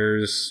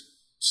 There's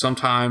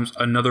sometimes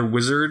another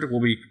wizard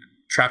will be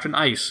trapped in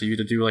ice, so you have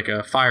to do like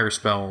a fire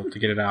spell to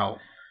get it out.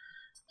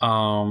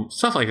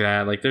 Stuff like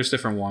that. Like there's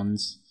different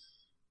ones.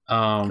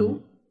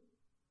 Cool.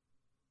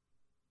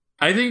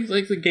 I think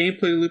like the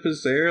gameplay loop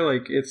is there.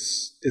 Like it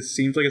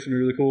seems like it's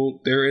really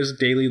cool. There is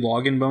daily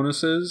login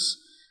bonuses.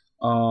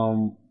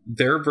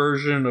 Their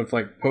version of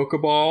like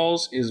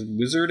Pokeballs is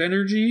wizard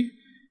energy.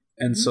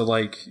 And so,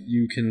 like,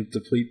 you can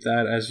deplete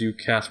that as you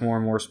cast more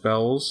and more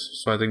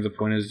spells. So I think the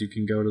point is you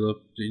can go to the,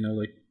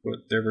 like,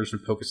 what their version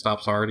of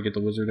Pokestops are to get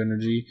the wizard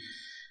energy.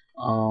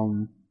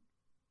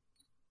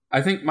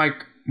 I think my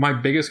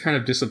biggest kind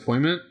of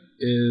disappointment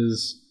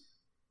is,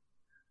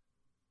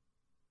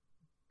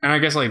 and I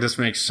guess, like, this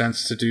makes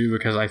sense to do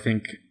because I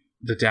think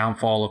the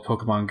downfall of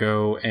Pokemon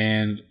Go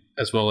and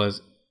as well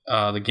as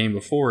the game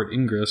before it,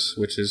 Ingress,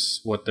 which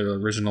is what their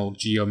original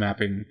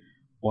geo-mapping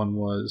one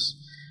was,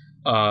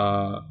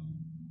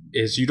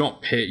 is you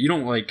don't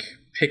like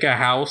pick a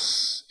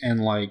house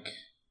and like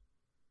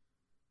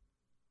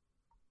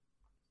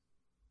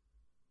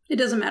it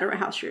doesn't matter what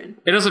house you're in.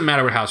 It doesn't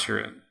matter what house you're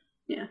in.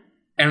 Yeah.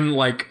 And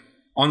like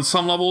on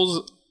some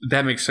levels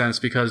that makes sense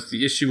because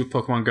the issue with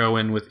Pokemon Go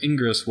and with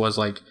Ingress was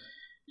like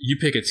you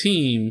pick a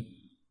team,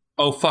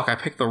 oh fuck, I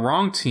picked the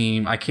wrong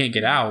team, I can't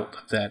get out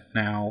of that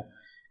now.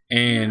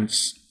 And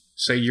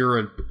say you're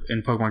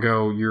in Pokemon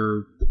Go,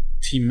 you're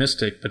Team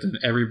Mystic, but then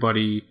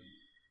everybody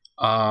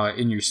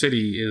in your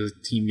city is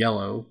Team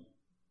Yellow,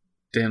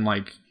 then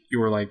like you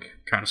were like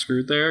kind of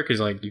screwed there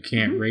because like you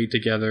can't raid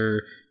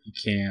together, you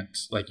can't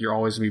like you're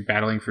always gonna be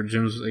battling for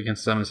gyms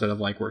against them instead of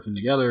like working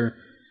together,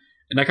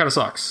 and that kind of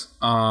sucks.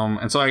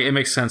 And so it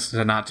makes sense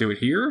to not do it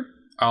here.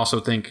 I also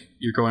think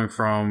you're going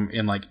from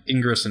in like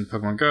Ingress and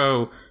Pokemon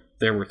Go,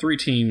 there were 3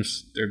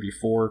 teams, there'd be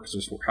 4 because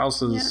there's 4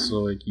 houses, so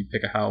like you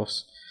pick a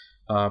house.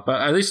 But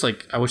at least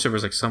like I wish there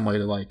was like some way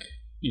to like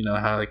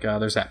how like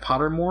there's that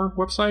Pottermore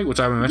website,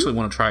 which I eventually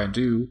want to try and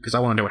do because I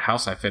want to know what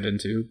house I fit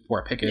into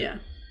before I pick it. Yeah.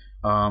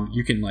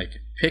 You can like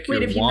pick your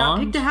wand. Wait, have you not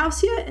picked a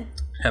house yet?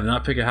 Have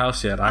not picked a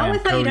house yet. I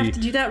thought you'd have to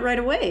do that right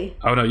away.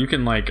 Oh no, you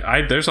can like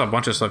there's a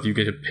bunch of stuff you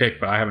get to pick,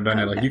 but I haven't done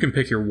it. Like you can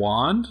pick your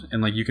wand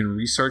and like you can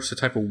research the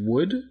type of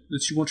wood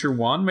that you want your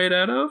wand made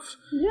out of.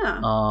 Yeah.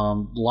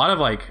 A lot of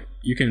like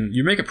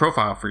you make a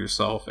profile for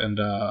yourself and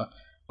a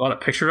lot of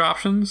picture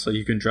options, so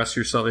you can dress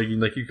yourself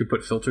you could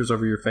put filters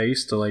over your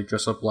face to like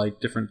dress up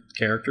like different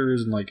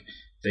characters, and like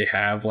they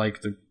have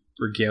like the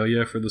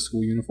regalia for the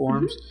school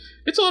uniforms.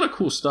 It's a lot of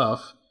cool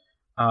stuff.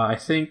 I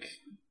think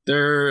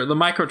the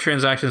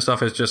microtransaction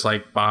stuff is just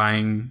like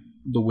buying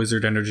the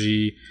wizard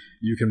energy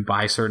you can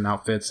buy certain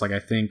outfits. Like I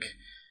think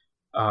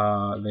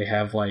they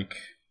have like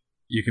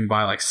you can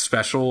buy like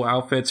special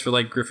outfits for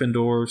like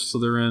Gryffindor,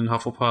 Slytherin,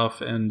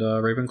 Hufflepuff, and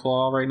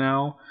Ravenclaw right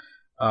now.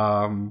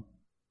 And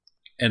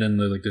then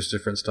there's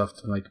different stuff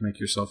to like make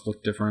yourself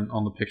look different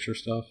on the picture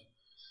stuff.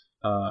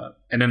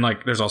 And then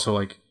like there's also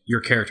like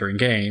your character in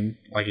game,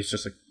 like it's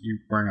just like you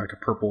wearing like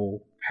a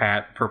purple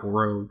hat, purple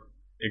robe.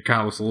 It kind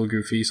of looks a little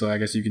goofy, so I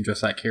guess you can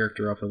dress that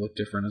character up and look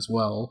different as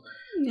well.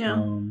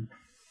 Yeah.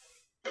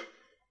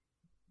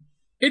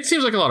 It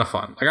seems like a lot of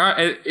fun.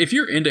 Like if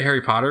you're into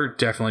Harry Potter,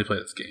 definitely play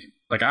this game.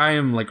 Like I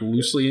am like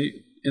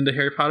loosely into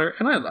Harry Potter,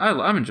 and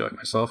I'm enjoying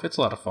myself. It's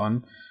a lot of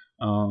fun.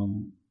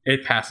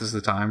 It passes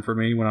the time for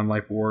me when I'm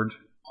like bored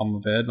on the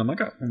bed, and I'm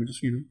like, oh, let me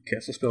just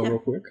cast a spell real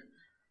quick.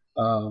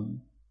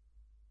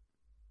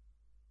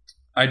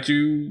 I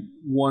do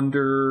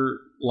wonder,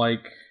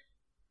 like,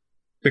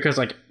 because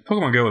like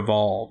Pokemon Go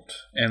evolved,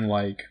 and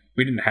like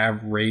we didn't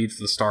have raids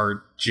at the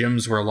start.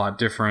 Gyms were a lot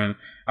different.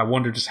 I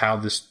wonder just how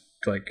this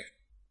like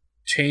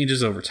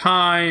changes over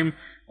time.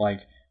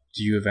 Like,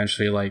 do you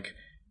eventually like?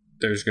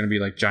 There's going to be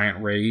like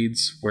giant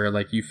raids where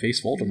like you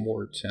face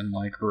Voldemort and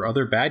like or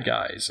other bad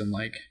guys and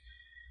like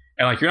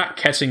you're not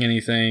catching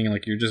anything,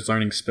 like you're just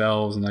learning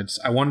spells, and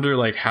I wonder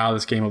like how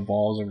this game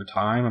evolves over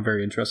time. I'm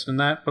very interested in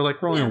that, but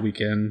like we're only a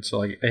weekend, so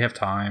like they have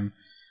time.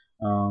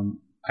 I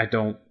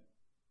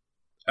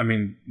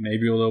mean,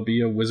 maybe there'll be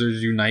a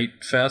Wizards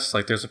Unite Fest,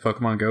 like there's a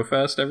Pokemon Go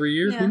Fest every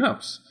year. Who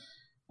knows?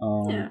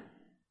 Yeah,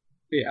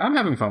 I'm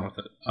having fun with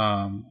it.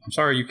 I'm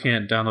sorry you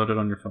can't download it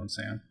on your phone,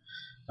 Sam.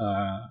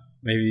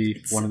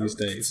 Maybe one of these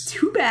days. It's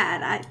too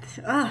bad.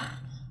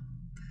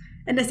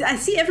 And I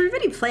see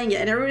everybody playing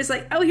it, and everybody's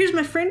like, "Oh, here's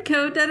my friend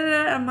code." Da da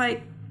da. I'm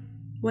like,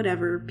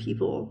 whatever,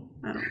 people.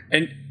 I don't.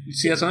 And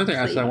see, that's another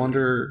thing. I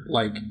wonder,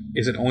 like,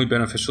 is it only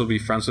beneficial to be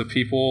friends with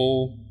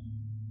people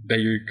that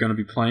you're going to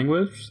be playing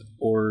with,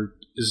 or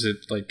is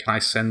it like, can I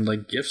send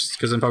like gifts?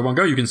 Because in Pokemon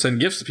Go, you can send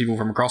gifts to people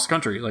from across the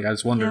country. Like, I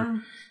just wonder. Yeah.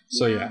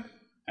 So yeah,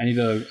 I need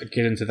to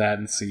get into that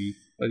and see.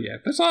 But yeah,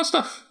 there's a lot of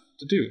stuff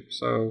to do.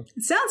 So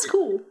it sounds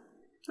cool.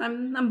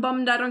 I'm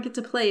bummed I don't get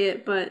to play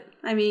it, but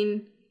I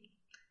mean,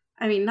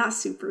 not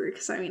super,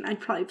 because I mean, I'd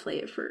probably play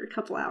it for a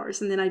couple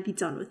hours and then I'd be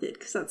done with it,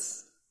 because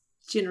that's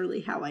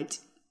generally how I do.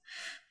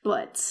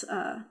 But,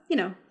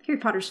 Harry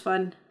Potter's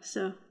fun,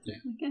 so, I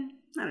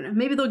don't know.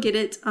 Maybe they'll get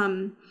it.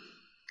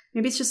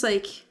 Maybe it's just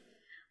like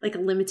a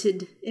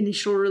limited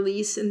initial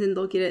release, and then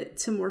they'll get it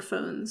to more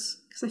phones,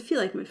 because I feel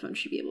like my phone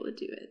should be able to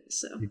do it,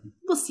 so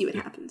we'll see what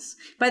happens.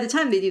 By the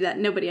time they do that,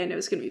 nobody I know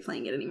is going to be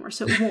playing it anymore,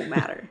 so it won't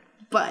matter.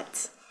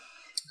 But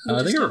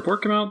I think a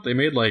report came out. They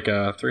made like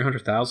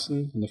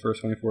 300,000 in the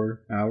first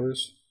 24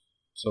 hours.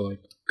 So like,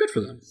 good for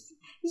them.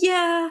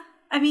 Yeah,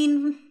 I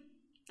mean,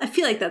 I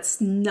feel like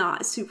that's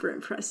not super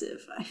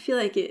impressive. I feel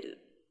like it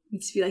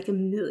needs to be like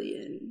 $1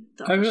 million.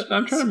 I'm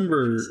trying to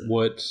remember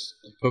what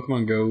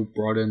Pokemon Go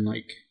brought in,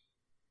 like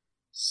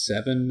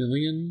 7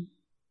 million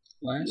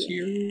last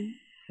year.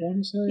 I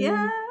want to say.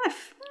 Yeah, I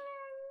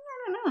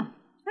don't know.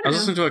 I was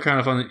listening to a kind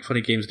of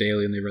funny Games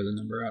Daily, and they read the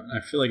number out, and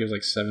I feel like it was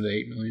like 7 to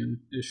 8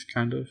 million-ish,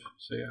 kind of.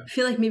 So yeah. I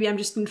feel like maybe I'm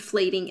just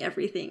inflating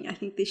everything. I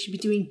think they should be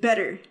doing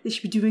better. They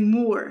should be doing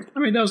more. I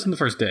mean, that was in the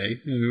first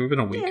day. We've been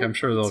a week. Yeah, I'm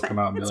sure they'll come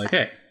out and be like,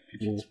 "Hey,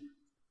 people."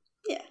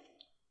 Yeah.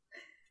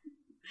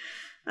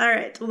 All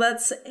right. Well,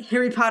 that's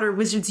Harry Potter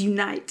Wizards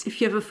Unite. If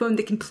you have a phone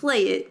that can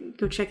play it,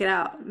 go check it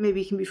out.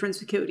 Maybe you can be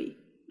friends with Cody.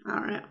 I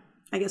don't know.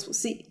 I guess we'll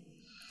see.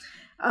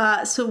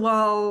 So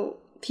while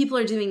people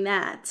are doing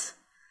that,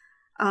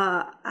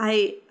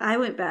 I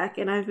went back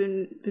and I've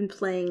been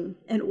playing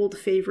an old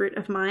favorite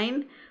of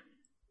mine,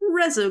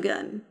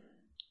 Resogun.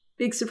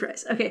 Big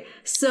surprise. Okay,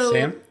 so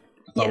Sam,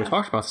 I thought we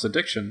talked about this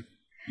addiction.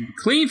 You were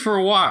clean for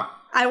a while.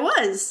 I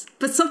was,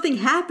 but something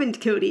happened,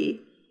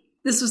 Cody.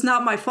 This was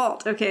not my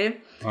fault,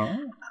 okay?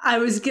 Oh. I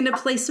was gonna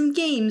play some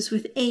games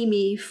with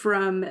Amy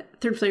from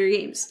Third Player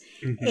Games.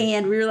 Mm-hmm.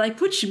 And we were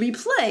like, what should we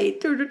play?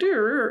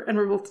 And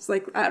we're both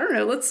like, I don't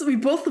know. We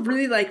both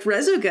really like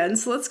Resogun,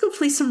 so let's go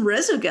play some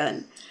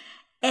Resogun.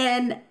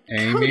 And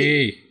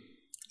Amy,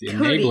 the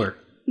enabler.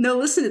 No,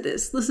 listen to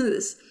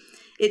this.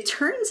 It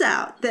turns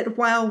out that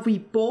while we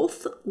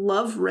both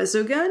love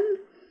Resogun,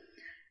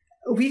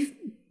 we've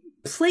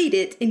played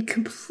it in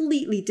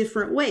completely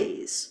different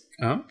ways.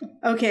 Oh.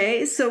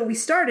 Okay, so we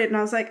started, and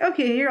I was like,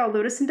 okay, here, I'll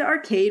load us into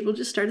arcade. We'll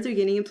just start at the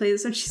beginning and play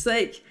this. And she's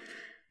like,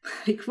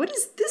 what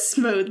is this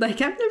mode?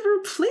 Like, I've never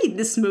played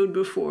this mode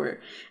before.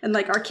 And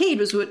like, arcade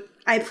was what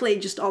I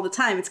played just all the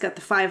time. It's got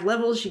the 5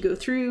 levels you go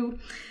through,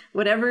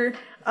 whatever.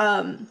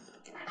 But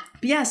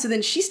yeah, so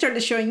then she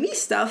started showing me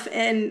stuff,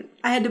 and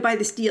I had to buy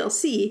this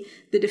DLC,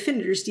 the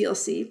Defenders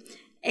DLC.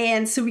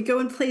 And so we go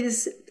and play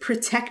this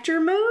Protector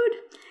mode.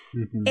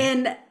 Mm-hmm.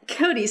 And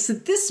Cody, so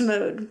this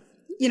mode,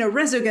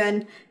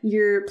 Resogun,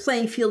 your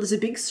playing field is a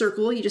big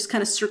circle. You just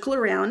kind of circle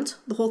around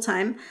the whole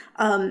time.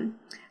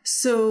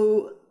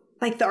 So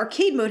like the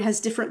arcade mode has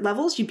different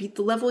levels. You beat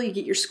the level, you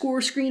get your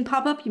score screen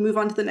pop up, you move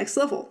on to the next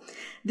level.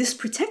 This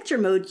Protector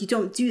mode, you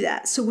don't do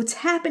that. So what's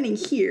happening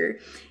here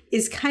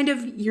is kind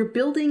of you're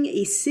building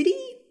a city,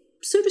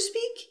 so to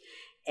speak,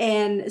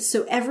 And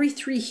so every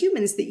 3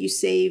 humans that you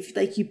save,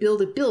 like you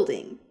build a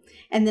building.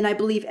 And then I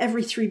believe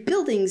every 3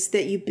 buildings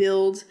that you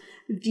build,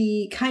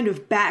 the kind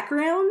of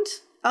background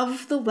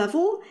of the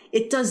level,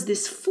 it does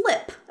this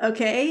flip,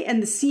 okay?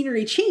 And the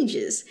scenery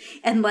changes.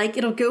 And like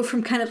it'll go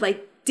from kind of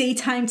like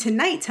daytime to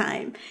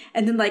nighttime.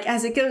 And then like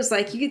as it goes,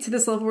 like you get to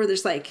this level where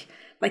there's like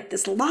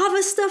this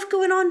lava stuff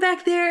going on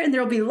back there, and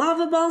there'll be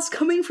lava balls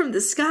coming from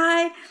the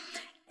sky.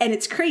 And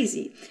it's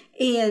crazy.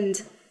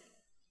 And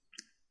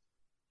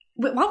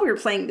while we were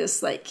playing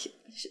this, like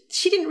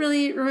she didn't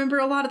really remember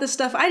a lot of this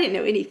stuff. I didn't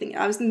know anything.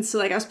 I was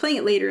playing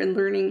it later and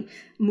learning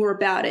more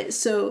about it.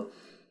 So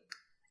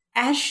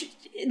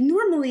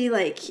normally,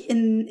 like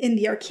in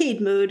the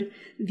arcade mode,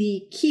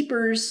 the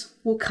keepers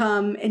will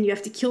come and you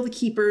have to kill the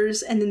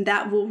keepers, and then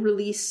that will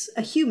release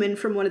a human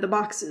from one of the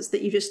boxes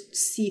that you just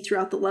see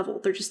throughout the level.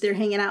 They're just there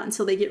hanging out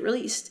until they get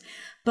released.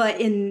 But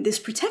in this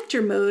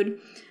protector mode,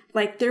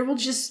 like there will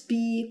just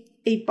be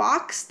a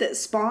box that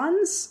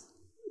spawns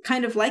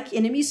kind of like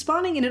enemies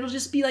spawning, and it'll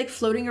just be like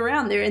floating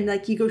around there, and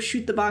like you go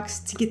shoot the box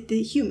to get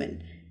the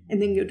human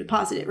and then go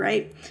deposit it,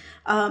 right?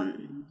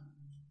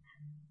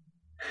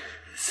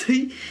 So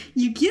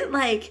you get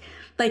like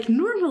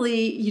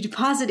normally you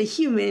deposit a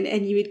human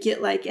and you would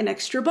get like an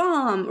extra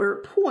bomb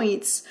or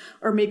points,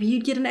 or maybe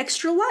you'd get an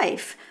extra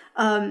life.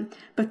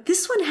 But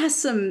this one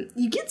has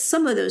you get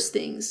some of those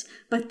things,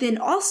 but then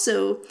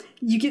also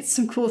you get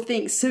some cool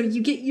things. So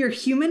you get your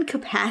human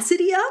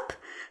capacity up.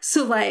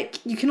 So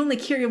like you can only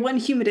carry 1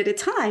 human at a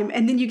time,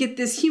 and then you get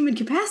this human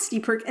capacity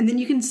perk, and then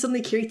you can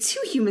suddenly carry 2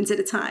 humans at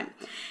a time.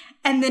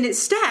 And then it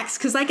stacks,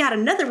 because I got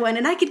another one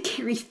and I could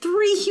carry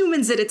 3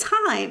 humans at a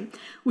time,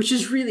 which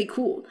is really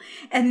cool.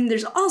 And then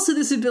there's also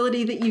this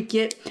ability that you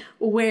get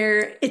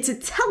where it's a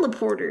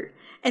teleporter.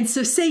 And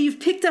so say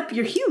you've picked up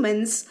your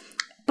humans,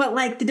 but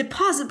like the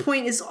deposit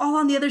point is all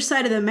on the other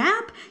side of the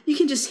map, you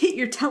can just hit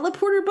your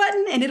teleporter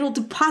button and it'll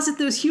deposit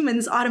those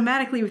humans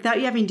automatically without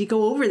you having to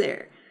go over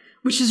there,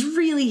 which is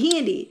really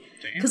handy.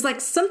 Because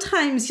like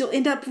sometimes you'll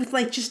end up with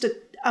like just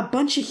a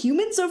bunch of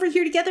humans over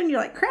here together, and you're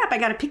like, crap, I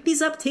gotta pick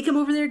these up, take them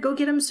over there, go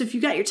get them. So if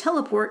you got your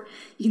teleport,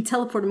 you can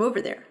teleport them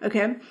over there,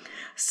 okay?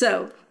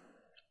 So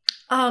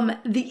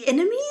the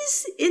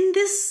enemies in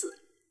this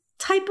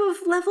type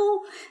of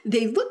level,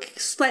 they look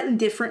slightly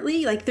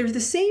differently. Like they're the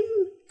same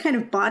kind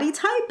of body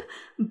type,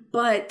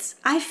 but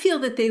I feel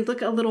that they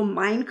look a little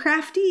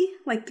Minecrafty,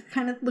 like they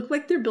kind of look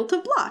like they're built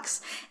of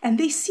blocks, and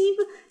they seem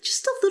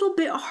just a little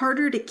bit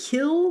harder to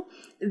kill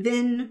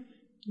than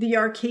the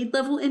arcade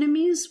level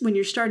enemies when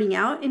you're starting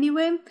out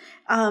anyway.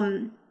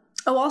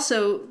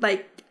 Also,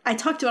 like I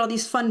talked about all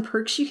these fun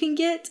perks you can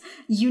get.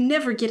 You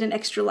never get an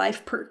extra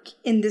life perk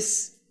in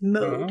this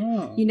mode.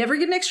 Oh. You never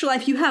get an extra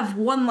life. You have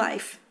 1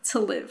 life to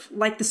live,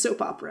 like the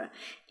soap opera.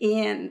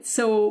 And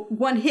so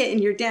 1 hit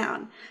and you're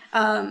down.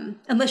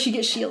 Unless you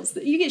get shields.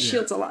 You get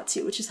shields a lot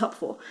too, which is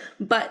helpful.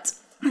 But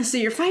so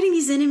you're fighting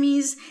these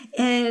enemies,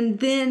 and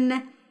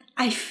then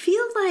I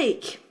feel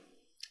like,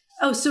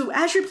 so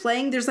as you're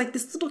playing, there's like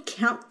this little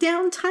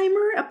countdown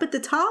timer up at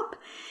the top.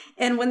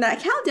 And when that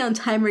countdown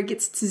timer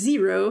gets to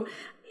 0,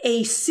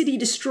 a city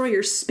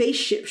destroyer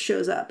spaceship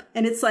shows up.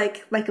 And it's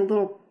like a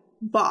little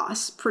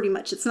boss, pretty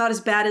much. It's not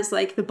as bad as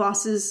like the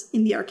bosses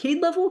in the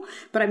arcade level,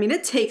 but I mean,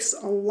 it takes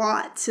a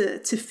lot to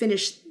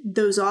finish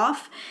those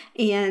off.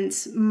 And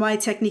my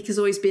technique has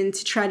always been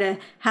to try to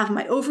have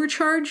my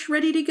overcharge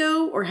ready to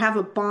go, or have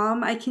a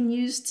bomb I can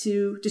use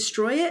to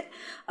destroy it.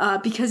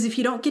 Because if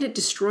you don't get it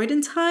destroyed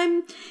in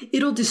time,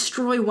 it'll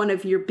destroy one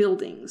of your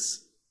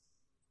buildings,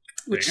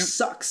 which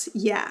sucks.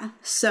 Yeah.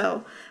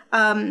 So,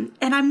 and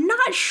I'm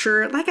not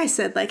sure, like I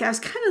said, like I was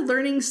kind of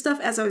learning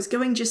stuff as I was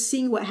going, just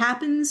seeing what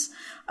happens.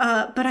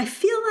 But I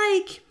feel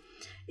like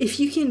if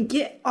you can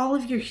get all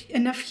of your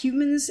enough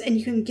humans and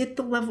you can get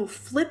the level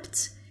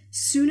flipped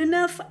soon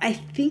enough, I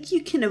think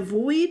you can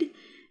avoid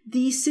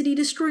the city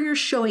destroyers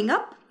showing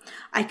up.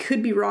 I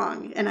could be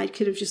wrong, and I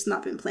could have just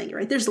not been playing it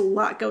right. There's a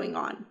lot going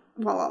on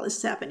while all this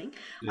is happening.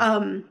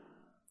 Yeah.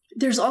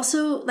 There's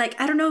also, like,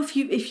 I don't know if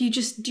you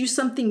just do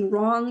something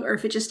wrong or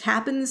if it just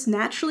happens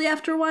naturally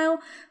after a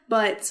while,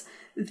 but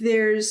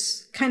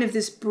there's kind of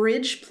this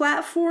bridge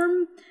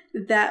platform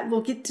that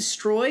will get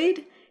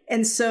destroyed.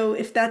 And so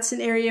if that's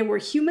an area where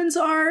humans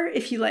are,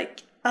 if you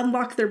like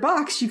unlock their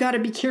box, you got to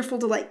be careful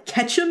to like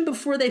catch them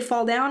before they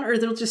fall down, or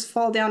they'll just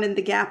fall down in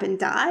the gap and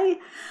die.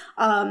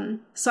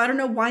 So I don't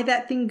know why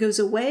that thing goes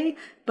away,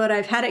 but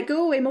I've had it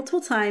go away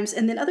multiple times.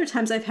 And then other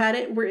times I've had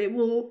it where it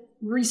will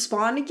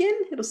respawn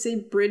again. It'll say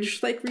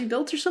bridge like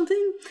rebuilt or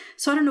something.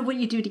 So I don't know what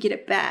you do to get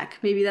it back.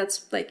 Maybe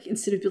that's like,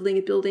 instead of building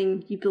a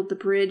building, you build the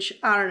bridge.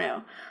 I don't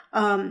know.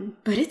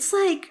 But it's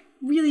like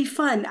really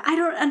fun. I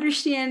don't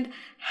understand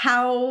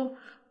how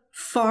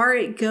far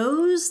it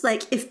goes,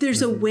 like if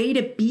there's a way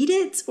to beat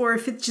it, or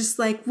if it just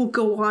like will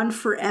go on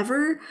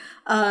forever.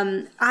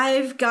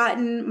 I've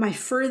gotten my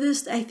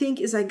furthest, I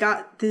think, is I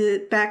got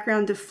the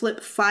background to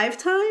flip 5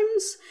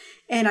 times,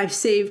 and I've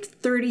saved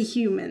 30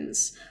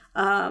 humans.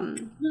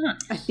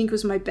 I think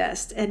was my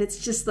best. And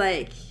it's just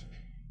like,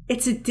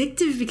 it's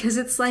addictive because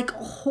it's like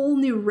a whole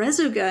new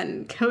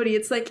Resogun, Cody.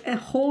 It's like a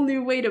whole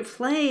new way to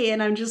play,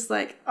 and I'm just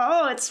like,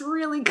 oh, it's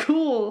really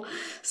cool.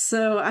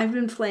 So I've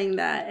been playing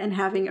that and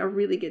having a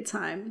really good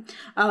time.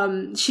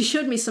 She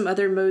showed me some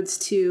other modes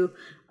too.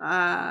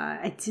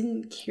 I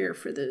didn't care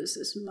for those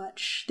as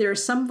much. There are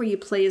some where you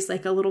play as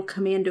like a little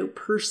commando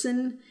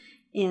person,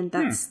 and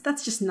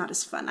that's just not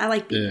as fun. I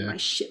like being in my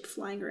ship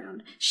flying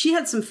around. She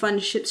had some fun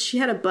ships. She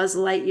had a Buzz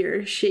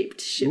Lightyear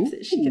shaped ship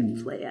that she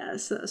could play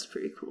as, so that was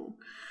pretty cool.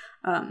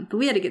 But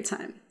we had a good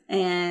time,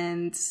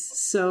 and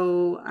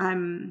so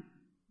I'm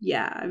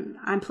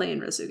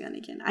playing Resogun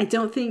again. I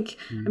don't think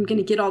I'm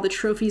gonna get all the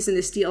trophies in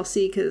this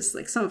DLC because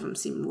like some of them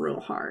seem real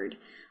hard,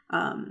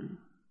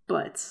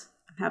 but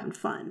I'm having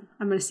fun.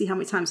 I'm gonna see how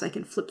many times I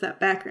can flip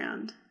that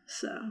background.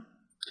 So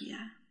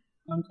yeah.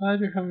 I'm glad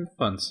you're having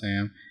fun,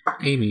 Sam.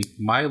 Amy,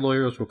 my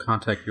lawyers will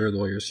contact your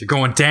lawyers. You're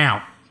going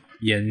down,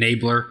 you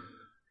enabler.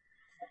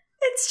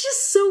 It's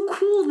just so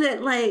cool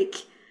that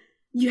like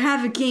you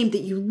have a game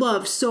that you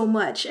love so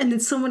much, and then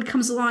someone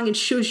comes along and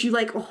shows you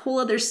like a whole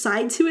other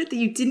side to it that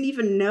you didn't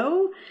even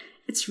know.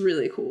 It's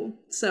really cool.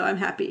 So I'm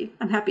happy.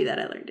 I'm happy that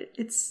I learned it.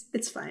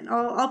 It's fine.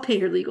 I'll pay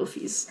her legal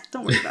fees.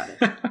 Don't worry about it.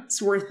 It's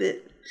worth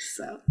it.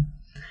 So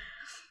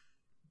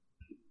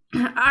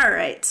all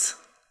right.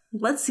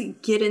 Let's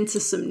get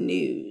into some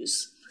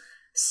news.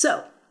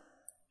 So,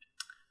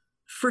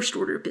 first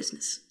order of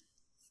business.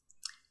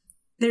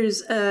 There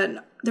was an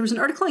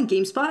article on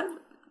GameSpot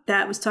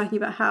that was talking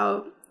about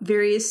how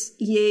various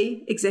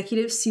EA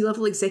executives,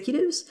 C-level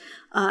executives,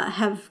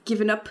 have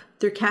given up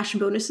their cash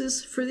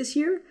bonuses for this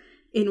year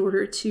in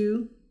order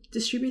to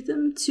distribute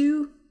them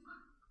to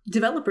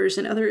developers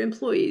and other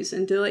employees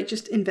and to like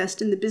just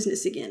invest in the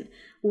business again,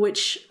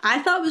 which I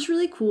thought was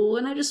really cool.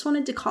 And I just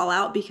wanted to call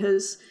out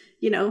because,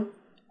 you know,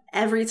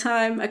 every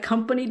time a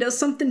company does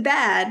something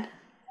bad,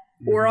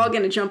 we're all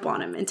going to jump on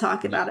them and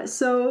talk about it.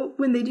 So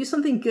when they do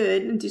something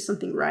good and do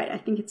something right, I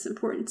think it's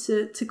important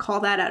to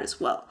call that out as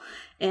well.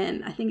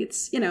 And I think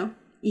it's, you know,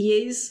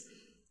 EA's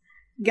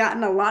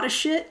gotten a lot of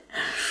shit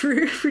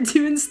for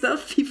doing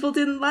stuff people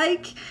didn't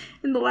like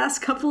in the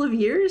last couple of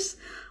years.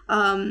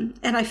 And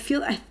I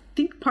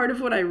think part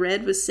of what I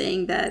read was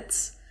saying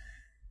that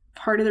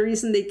part of the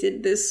reason they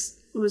did this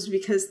was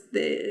because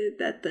their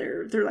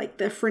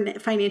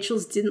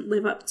financials didn't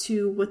live up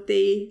to what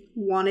they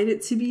wanted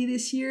it to be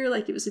this year.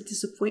 Like it was a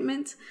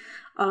disappointment.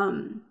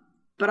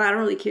 But I don't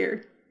really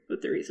care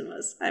what the reason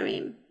was. I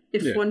mean,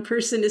 if one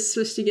person is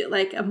supposed to get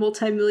like a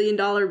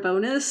multi-million-dollar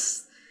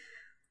bonus,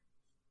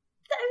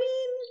 I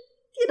mean,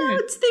 you know,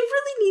 they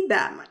really need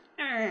that much.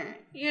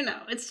 You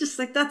know, it's just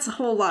like that's a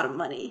whole lot of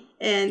money.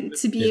 And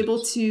to be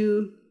able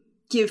to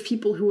give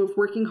people who are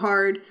working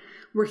hard,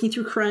 working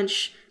through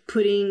crunch,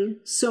 putting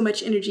so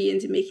much energy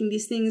into making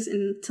these things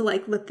and to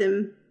like let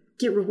them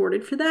get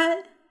rewarded for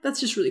that, that's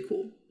just really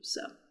cool.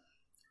 So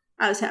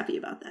I was happy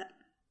about that.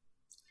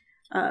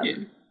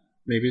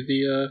 Maybe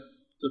the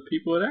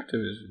people at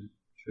Activision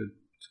should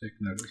take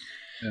notice.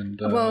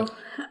 And well,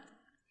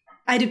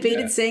 I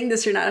debated saying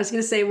this or not. I was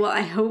going to say, well,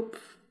 I hope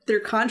their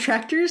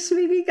contractors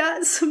maybe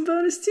got some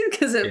bonus too,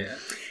 because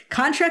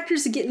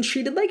contractors are getting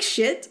treated like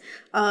shit.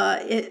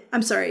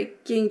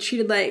 Getting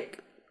treated like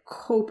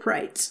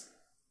co-prites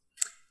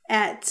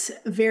at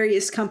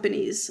various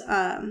companies.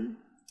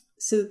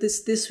 So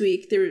this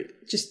week, there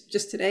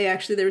just today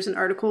actually, there was an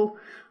article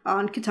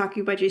on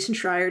Kotaku by Jason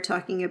Schreier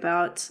talking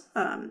about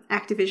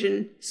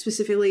Activision,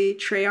 specifically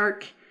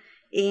Treyarch,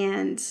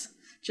 and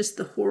just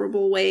the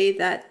horrible way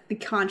that the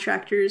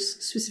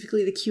contractors,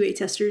 specifically the QA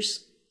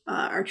testers,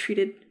 are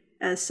treated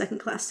as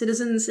second-class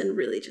citizens and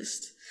really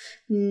just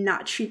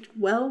not treated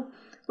well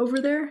over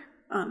there.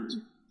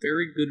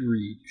 Very good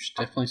read. You should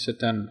definitely sit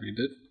down and read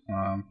it.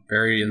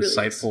 Very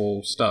insightful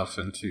really stuff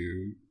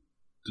into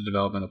the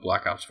development of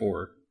Black Ops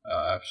 4,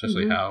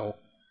 especially how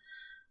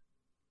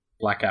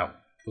Blackout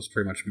was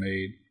pretty much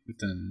made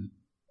within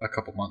a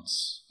couple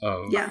months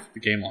of the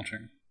game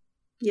launching.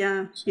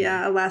 Yeah,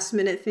 a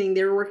last-minute thing.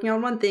 They were working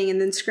on one thing and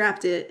then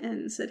scrapped it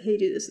and said, hey,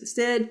 do this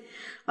instead.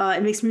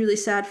 It makes me really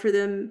sad for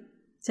them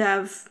to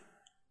have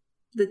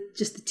the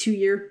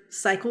 2-year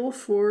cycle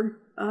for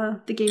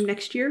the game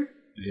next year,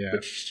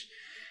 which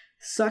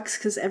sucks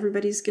because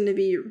everybody's going to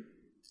be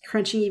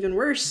crunching even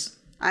worse,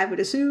 I would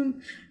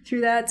assume,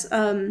 through that.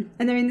 And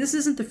I mean, this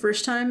isn't the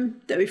first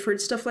time that we've heard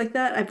stuff like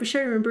that. I wish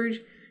I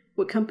remembered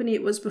what company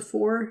it was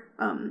before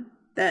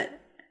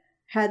that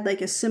had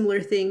like a similar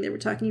thing. They were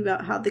talking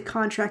about how the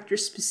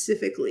contractors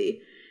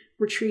specifically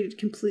were treated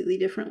completely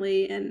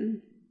differently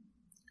and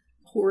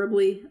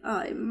horribly.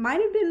 It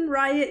might have been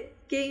Riot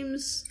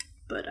Games,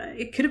 but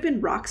it could have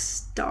been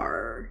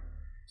Rockstar.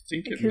 I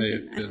think it may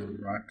have been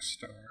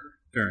Rockstar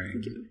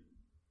during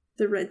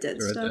the Red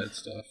Dead stuff. Red Dead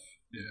stuff.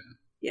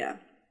 Yeah.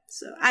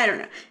 So I don't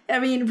know. I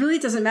mean, it really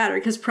doesn't matter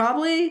because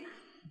probably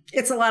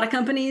it's a lot of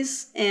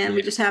companies and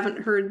we just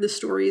haven't heard the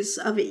stories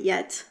of it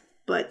yet.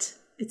 But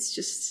it's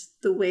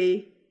just the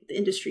way the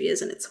industry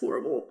is and it's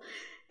horrible.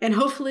 And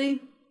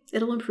hopefully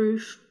it'll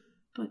improve.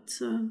 But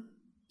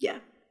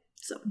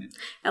So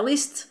at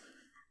least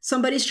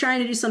somebody's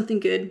trying to do something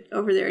good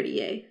over there at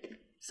EA.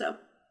 So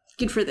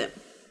good for them.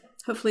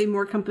 Hopefully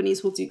more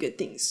companies will do good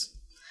things.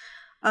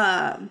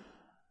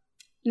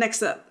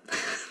 Next up.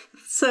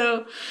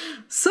 So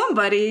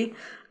somebody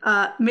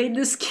made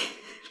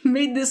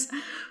this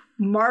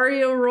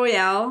Mario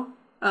Royale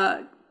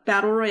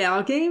battle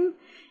royale game,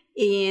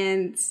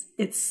 and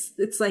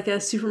it's like a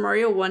Super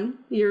Mario 1.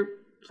 You're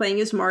playing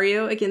as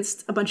Mario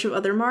against a bunch of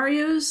other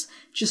Marios,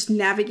 just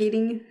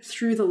navigating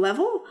through the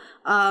level.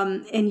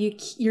 And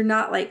you're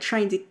not like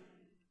trying to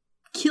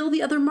kill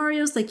the other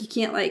Marios. Like you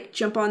can't like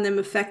jump on them,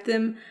 affect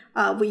them.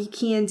 What you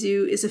can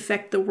do is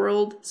affect the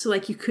world. So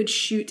like you could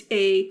shoot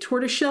a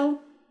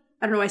tortoiseshell.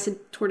 I don't know why I said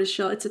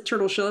tortoiseshell. It's a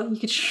turtle shell. You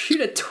could shoot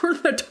a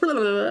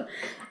turtle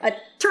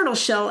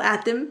shell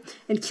at them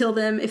and kill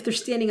them. If they're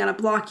standing on a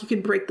block, you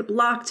could break the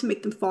block to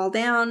make them fall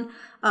down.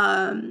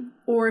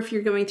 Or if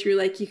you're going through,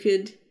 like you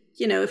could,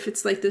 if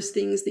it's like those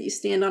things that you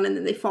stand on and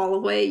then they fall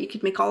away, you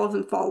could make all of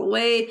them fall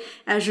away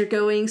as you're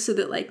going so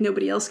that like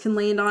nobody else can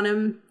land on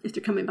them if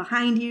they're coming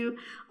behind you.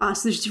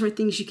 So there's different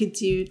things you could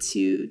do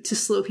to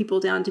slow people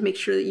down to make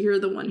sure that you're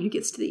the one who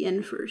gets to the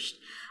end first.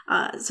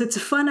 So it's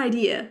a fun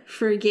idea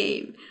for a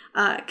game.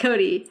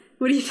 Cody,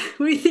 what do you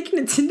think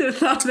Nintendo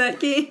thought of that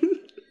game?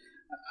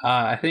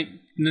 I think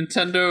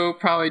Nintendo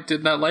probably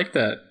did not like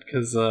that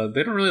because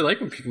they don't really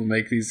like when people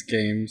make these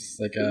games.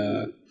 Like,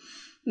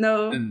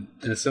 no. In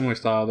a similar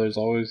style, there's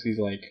always these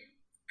like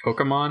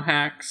Pokemon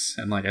hacks,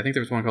 and like I think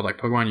there was one called like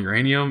Pokemon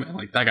Uranium, and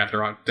like that got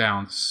dropped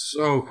down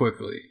so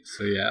quickly.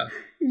 So yeah.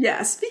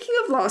 Yeah. Speaking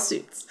of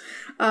lawsuits,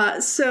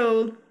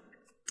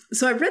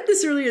 so I read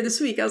this earlier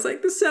this week. I was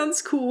like, this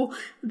sounds cool.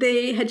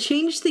 They had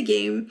changed the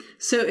game,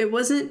 so it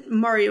wasn't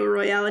Mario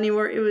Royale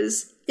anymore. It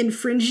was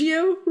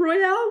Infringio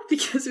Royale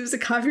because it was a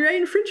copyright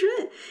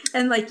infringement.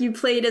 And like you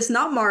played as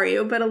not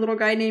Mario, but a little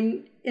guy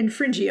named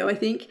Infringio, I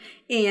think.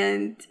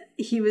 And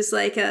he was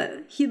like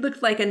he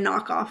looked like a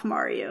knockoff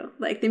Mario.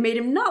 Like they made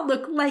him not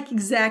look like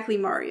exactly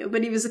Mario,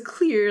 but he was a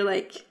clear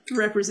like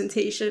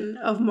representation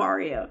of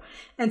Mario.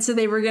 And so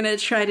they were going to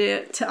try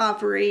to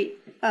operate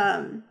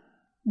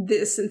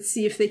this and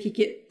see if they could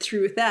get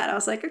through with that. I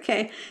was like,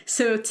 okay.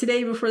 So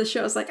today before the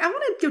show, I was like, I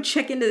want to go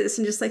check into this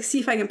and just like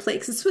see if I can play,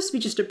 because it's supposed to be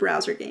just a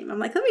browser game. I'm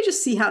like, let me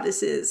just see how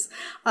this is.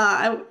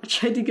 I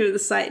tried to go to the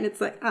site and it's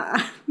like,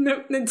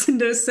 no,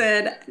 Nintendo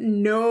said,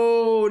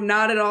 no,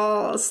 not at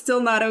all.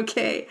 Still not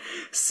okay.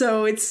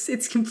 So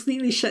it's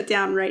completely shut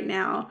down right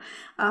now.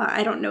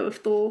 I don't know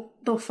if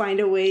they'll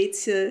find a way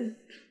to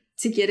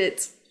get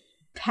it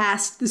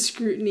past the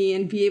scrutiny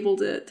and be able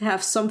to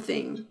have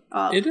something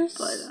up. It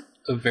is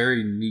a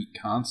very neat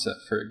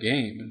concept for a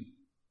game, and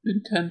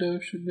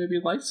Nintendo should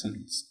maybe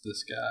license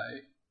this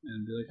guy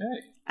and be like,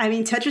 hey. I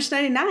mean, Tetris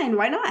 99,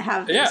 why not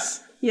have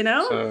this?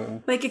 Yeah.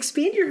 So, like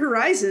expand your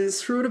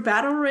horizons for what a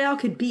battle royale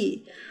could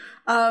be.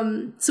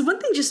 So one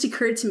thing just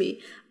occurred to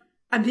me.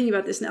 I'm thinking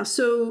about this now.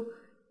 So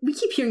we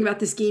keep hearing about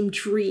this game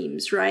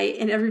Dreams, right?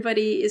 And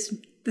everybody is,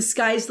 the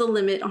sky's the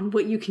limit on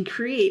what you can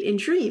create in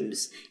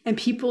Dreams. And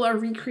people are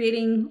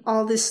recreating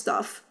all this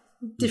stuff,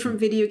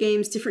 different video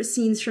games, different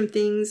scenes from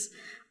things.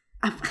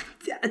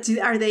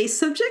 Are they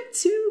subject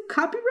to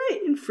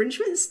copyright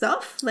infringement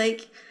stuff?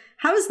 Like,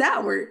 how does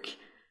that work?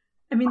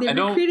 I mean, they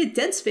recreated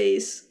Dead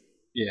Space.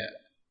 Yeah.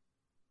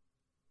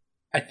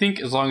 I think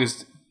as long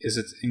as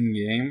it's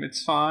in-game,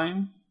 it's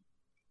fine.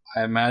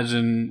 I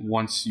imagine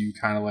once you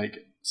kind of,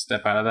 like,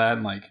 step out of that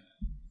and, like,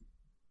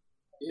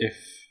 if...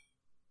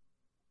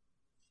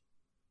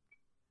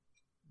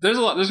 There's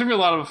going to be a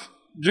lot of...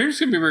 Dreams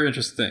can be a very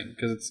interesting thing,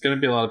 because it's going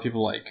to be a lot of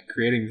people, like,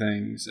 creating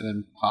things and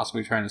then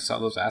possibly trying to sell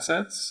those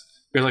assets.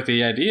 Because, like,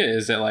 the idea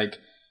is that, like,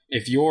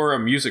 if you're a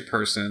music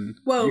person,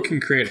 you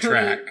can create a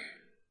track.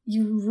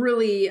 You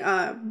really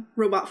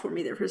robot for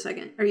me there for a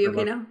second. Are you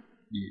okay now?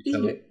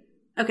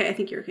 Okay, I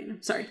think you're okay now.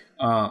 Sorry.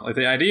 Like,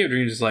 the idea of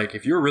Dreams is, like,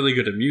 if you're really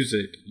good at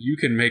music, you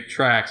can make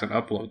tracks and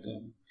upload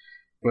them.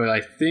 But I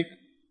think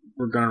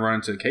we're going to run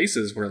into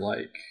cases where,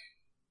 like,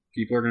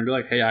 people are going to be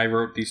like, hey, I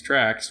wrote these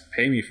tracks,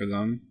 pay me for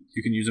them.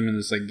 You can use them in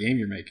this, like, game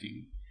you're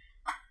making.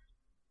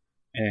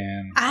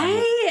 And...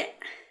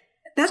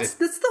 That's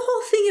the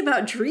whole thing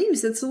about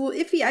Dreams that's a little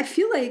iffy. I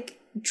feel like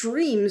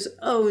Dreams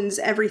owns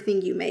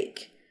everything you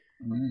make.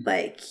 Mm.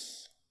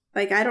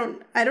 Like I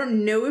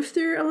don't know if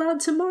they're allowed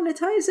to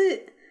monetize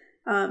it.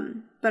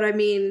 But I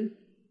mean,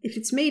 if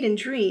it's made in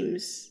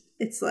Dreams,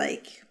 it's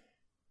like,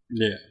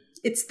 yeah,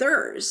 it's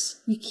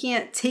theirs. You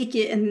can't take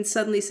it and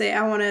suddenly say,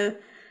 I want to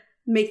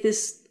make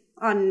this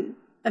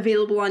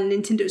available on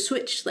Nintendo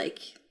Switch. Like,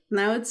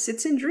 no,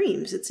 it's in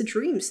Dreams. It's a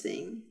Dreams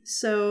thing.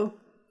 So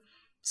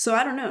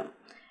I don't know.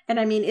 And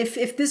I mean, if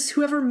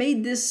whoever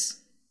made this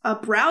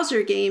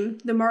browser game,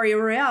 the Mario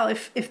Royale,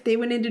 if they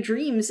went into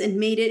Dreams and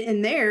made it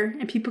in there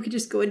and people could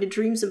just go into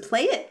Dreams and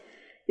play it,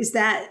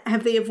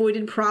 have they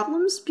avoided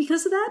problems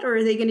because of that? Or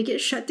are they going to get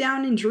shut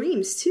down in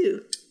Dreams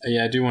too?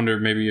 Yeah, I do wonder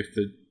maybe if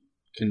the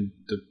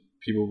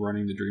people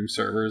running the Dream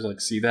servers like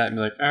see that and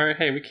be like, all right,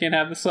 hey, we can't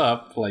have this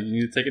up. Like, you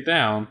need to take it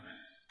down.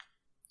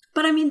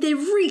 But I mean, they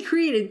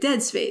recreated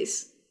Dead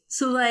Space.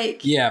 So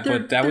like, yeah,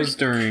 but that was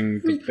during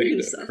the repeating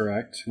beta, stuff.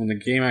 correct? When the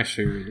game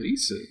actually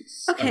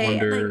releases, Okay, I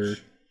wonder like,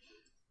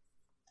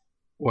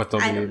 what they'll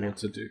I be don't able know.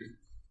 to do.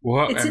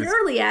 Well, It's and in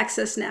early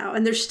access now,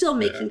 and they're still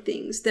making Yeah.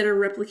 things that are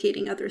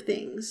replicating other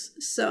things.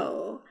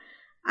 So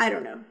I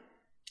don't know.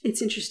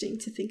 It's interesting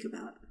to think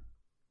about,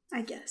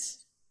 I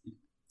guess.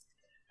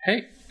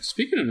 hey,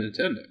 speaking of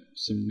Nintendo,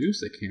 some news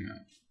that came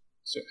out.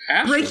 So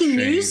Astral Breaking Chain,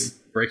 news?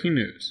 Breaking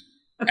news.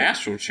 Okay.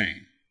 Astral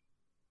Chain.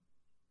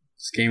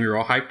 This game we were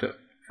all hyped up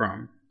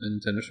from the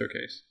Nintendo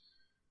Showcase.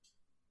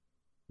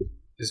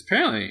 Is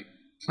apparently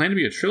planned to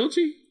be a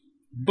trilogy,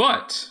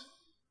 but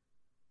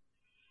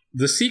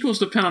the sequels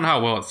depend on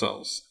how well it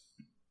sells.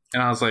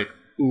 And I was like,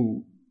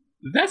 ooh,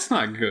 that's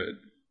not good.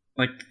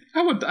 Like,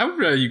 I would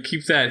rather you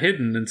keep that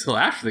hidden until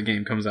after the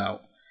game comes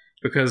out.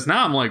 Because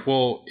now I'm like,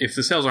 well, if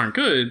the sales aren't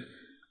good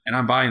and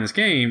I'm buying this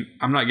game,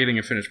 I'm not getting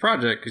a finished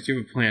project because you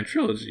have a planned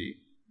trilogy.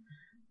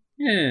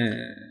 Yeah.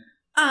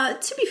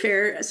 To be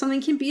fair,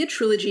 something can be a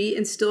trilogy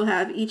and still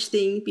have each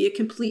thing be a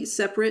complete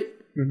separate,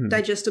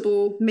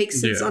 digestible, makes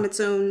sense Yeah. on its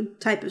own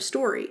type of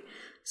story.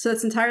 So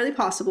that's entirely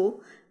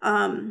possible.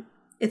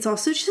 It's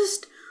also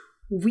just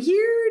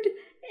weird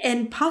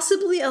and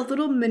possibly a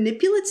little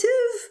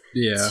manipulative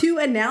Yeah. to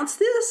announce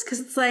this, because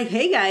it's like,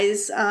 hey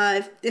guys,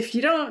 if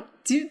you don't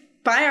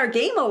buy our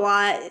game a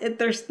lot,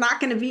 there's not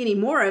going to be any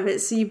more of it,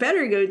 so you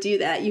better go do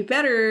that. You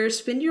better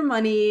spend your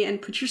money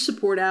and put your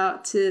support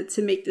out to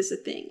make this a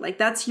thing. Like,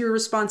 that's your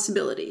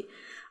responsibility.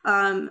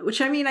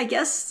 Which, I mean, I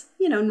guess,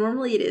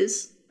 normally it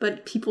is,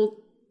 but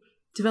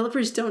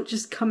developers don't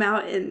just come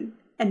out and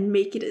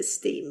make it a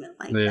statement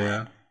like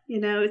that.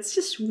 It's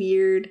just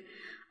weird.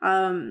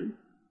 And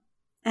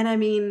I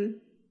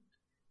mean,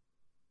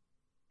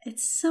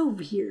 it's so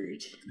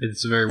weird.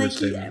 It's a very weird Like,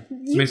 statement.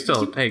 you- I mean,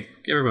 still, hey,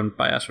 everyone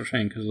buy Astral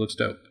Chain because it looks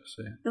dope.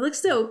 So. It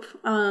looks dope.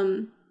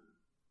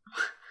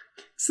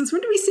 Since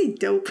when do we say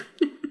dope?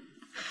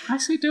 I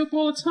say dope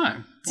all the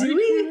time. Do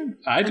we?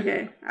 I do.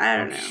 Okay, I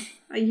don't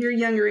know. You're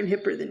younger and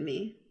hipper than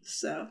me,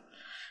 so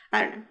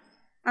I don't know.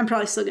 I'm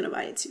probably still gonna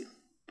buy it too,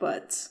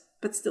 but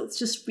still, it's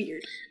just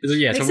weird.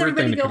 Yeah, it's Makes a weird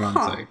thing everybody to come go, out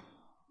and huh. say.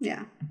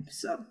 Yeah.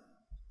 So,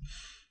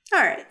 all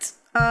right.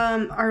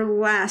 Our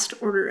last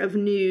order of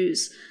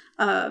news.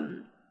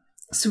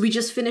 So we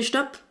just finished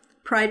up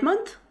Pride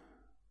Month.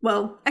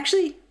 Well,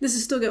 actually, this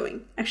is still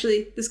going.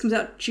 Actually, this comes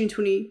out June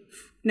 20.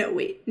 No,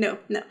 wait. No.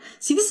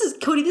 See,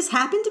 Cody, this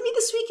happened to me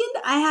this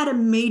weekend. I had a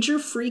major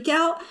freak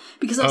out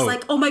because I was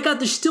like, oh my God,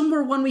 there's still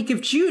more 1 week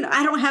of June.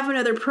 I don't have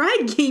another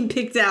Pride game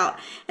picked out.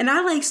 And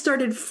I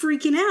started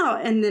freaking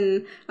out. And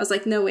then I was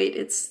like, no, wait,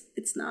 it's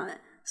not.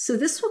 So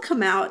this will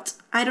come out,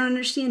 I don't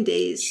understand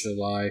days,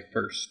 July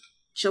 1st.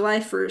 July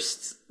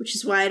 1st, which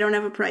is why I don't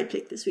have a Pride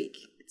pick this week.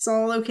 It's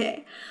all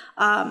okay.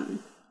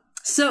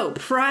 So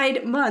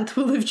Pride Month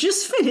will have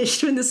just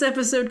finished when this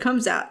episode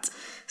comes out.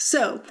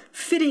 So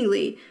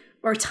fittingly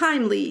or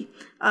timely,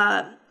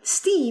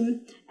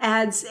 Steam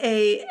adds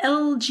a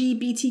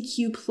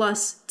LGBTQ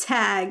plus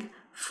tag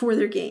for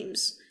their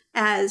games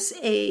as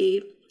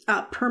a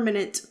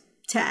permanent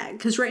tag.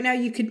 Because right now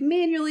you could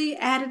manually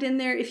add it in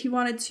there if you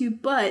wanted to,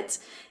 but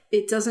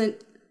it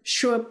doesn't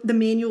show up. The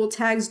manual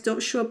tags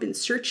don't show up in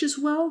search as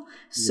well.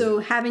 So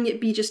having it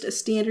be just a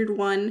standard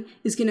one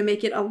is going to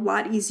make it a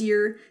lot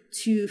easier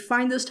to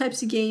find those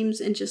types of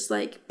games and just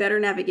better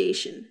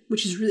navigation,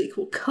 which is really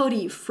cool. Cody,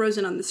 you've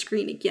frozen on the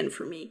screen again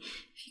for me.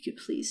 If you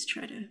could please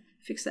try to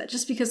fix that,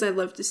 just because I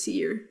love to see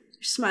your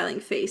smiling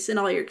face and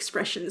all your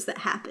expressions that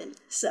happen.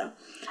 So,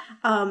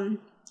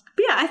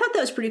 but yeah, I thought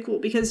that was pretty cool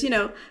because,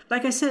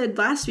 like I said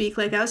last week,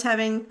 I was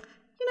having,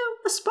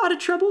 a spot of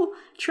trouble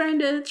trying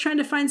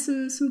to find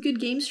some good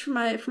games for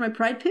my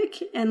Pride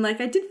pick, and I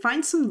did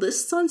find some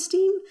lists on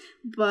Steam,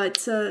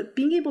 but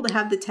being able to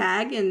have the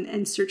tag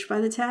and search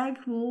by the tag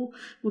will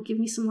give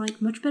me some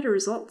much better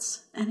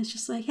results, and it's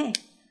just hey,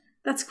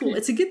 that's cool.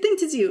 It's a good thing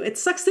to do. It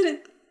sucks that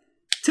it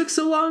took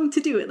so long to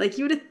do it.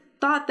 You would have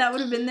thought that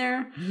would have been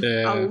there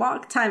a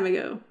long time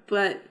ago,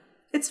 but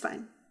it's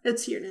fine.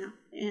 It's here now,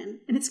 and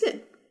it's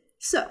good.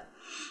 So,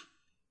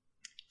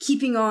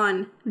 keeping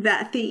on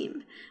that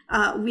theme,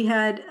 we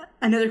had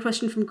another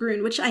question from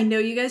Grun, which I know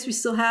you guys, we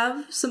still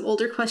have some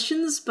older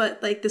questions,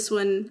 but this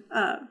one,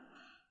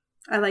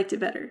 I liked it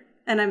better.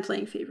 And I'm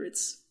playing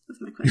favorites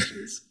with my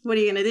questions. What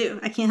are you going to do?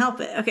 I can't help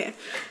it. Okay.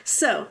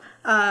 So,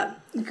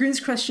 Grun's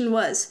question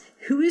was,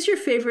 who is your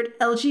favorite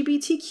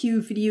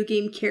LGBTQ video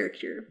game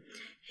character?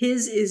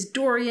 His is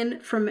Dorian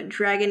from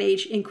Dragon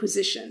Age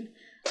Inquisition.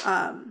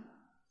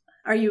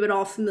 Are you at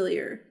all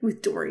familiar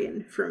with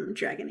Dorian from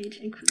Dragon Age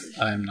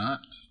Inquisition? I'm not.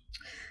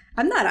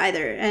 I'm not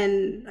either,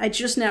 and I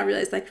just now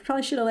realized I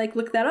probably should have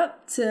looked that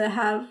up to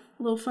have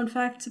a little fun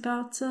fact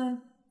about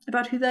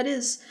who that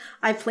is.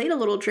 I played a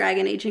little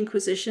Dragon Age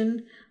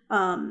Inquisition.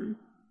 I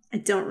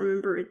don't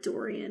remember a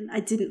Dorian.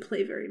 I didn't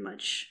play very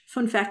much.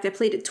 Fun fact: I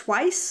played it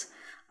twice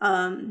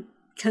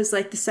because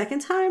the second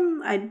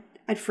time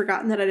I'd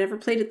forgotten that I'd ever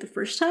played it the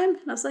first time,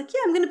 and I was like,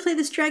 yeah, I'm going to play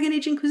this Dragon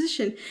Age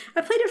Inquisition.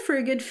 I played it for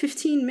a good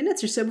 15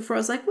 minutes or so before I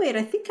was like, wait,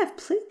 I think I've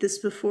played this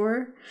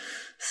before.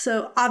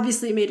 So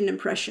obviously it made an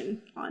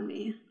impression on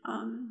me.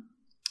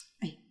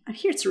 I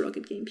hear it's a real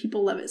good game.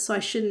 People love it, so I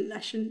shouldn't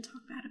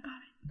talk bad about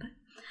it. But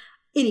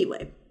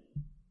anyway,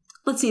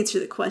 let's answer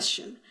the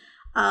question.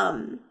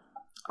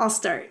 I'll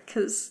start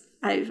because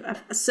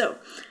so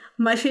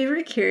my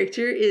favorite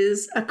character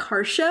is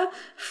Akarsha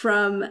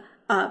from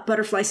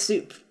Butterfly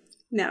Soup.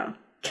 Now,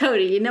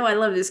 Cody, you know I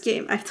love this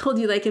game. I've told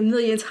you like a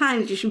million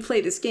times you should play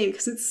this game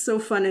because it's so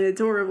fun and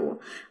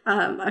adorable.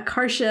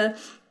 Akarsha,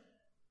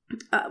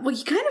 well,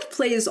 you kind of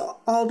play as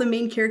all the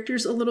main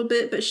characters a little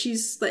bit, but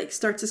she's like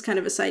starts as kind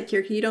of a side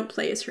character. You don't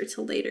play as her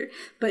till later,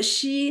 but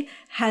she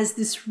has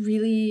this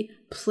really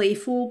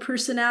playful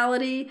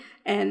personality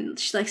and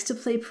she likes to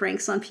play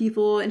pranks on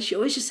people, and she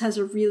always just has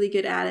a really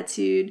good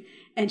attitude,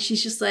 and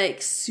she's just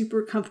like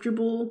super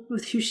comfortable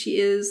with who she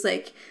is.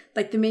 Like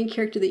the main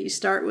character that you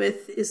start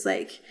with is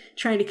like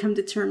trying to come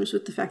to terms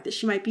with the fact that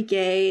she might be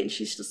gay, and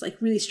she's just like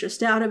really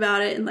stressed out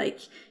about it, and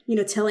like, you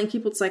know, telling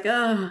people it's like,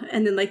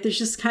 and then like there's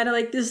just kind of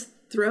like this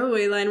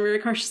throwaway line where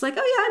Akarsha's like,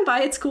 oh yeah, I'm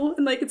bi, it's cool,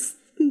 and like it's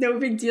no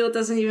big deal. It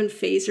doesn't even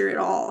faze her at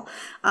all.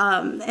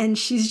 And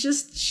she's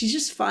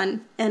just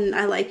fun, and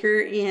I like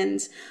her. And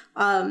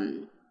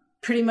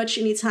pretty much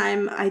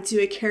anytime I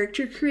do a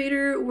character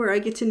creator where I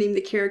get to name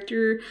the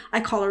character, I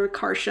call her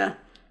Akarsha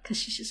because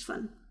she's just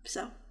fun.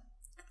 So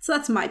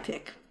that's my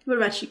pick. What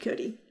about you,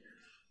 Cody?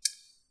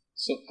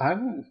 So I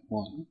went with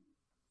one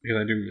because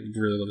I do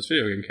really love this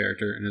video game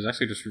character, and it was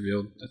actually just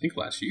revealed, I think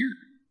last year,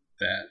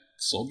 that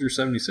Soldier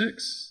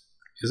 76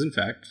 is in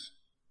fact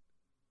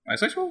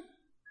bisexual.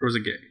 Or was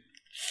it gay?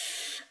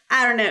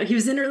 I don't know. He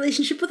was in a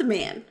relationship with a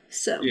man,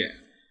 so yeah.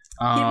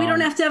 We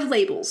don't have to have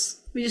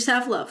labels. We just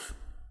have love.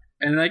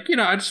 And like, you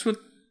know, I just would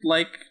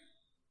like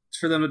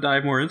for them to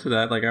dive more into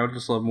that. Like, I would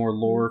just love more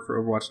lore for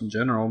Overwatch in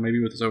general.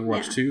 Maybe with this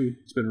Overwatch 2,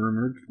 it's been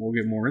rumored we'll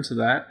get more into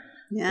that.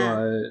 Yeah.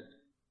 But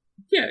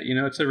yeah, you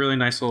know, it's a really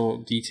nice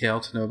little detail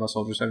to know about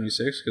Soldier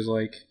 76 because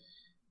like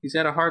he's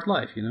had a hard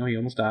life. You know, he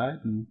almost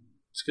died, and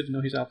it's good to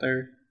know he's out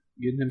there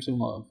getting him some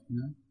love.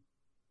 You know.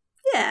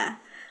 Yeah.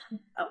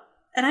 Oh.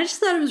 And I just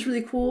thought it was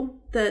really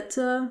cool that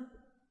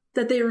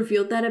that they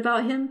revealed that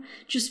about him,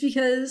 just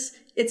because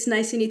it's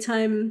nice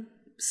anytime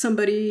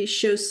somebody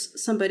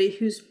shows somebody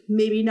who's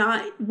maybe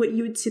not what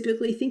you would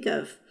typically think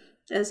of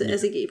as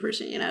a gay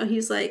person. You know,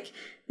 he's like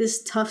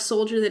this tough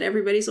soldier that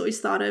everybody's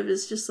always thought of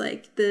as just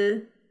like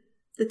the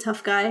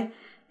tough guy,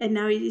 and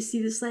now you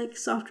see this like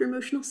softer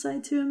emotional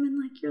side to him, and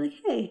like you're like,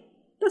 hey,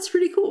 that's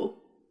pretty cool.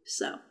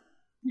 So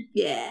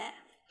yeah,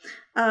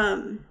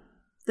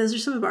 those are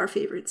some of our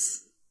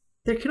favorites.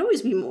 There could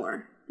always be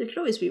more. There could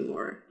always be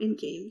more in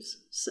games.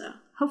 So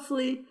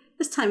hopefully,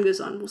 as time goes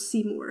on, we'll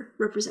see more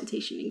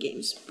representation in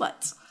games.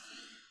 But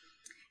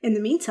in the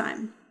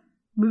meantime,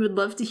 we would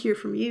love to hear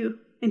from you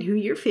and who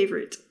your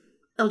favorite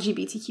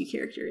LGBTQ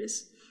character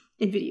is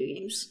in video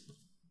games.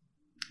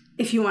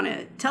 If you want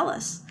to tell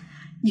us,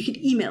 you can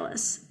email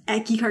us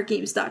at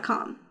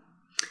geekheartgames.com.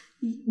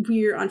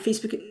 We're on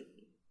Facebook and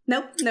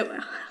Nope.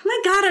 Oh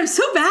my God, I'm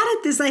so bad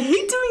at this. I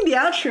hate doing the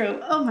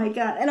outro. Oh my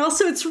God. And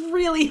also, it's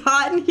really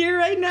hot in here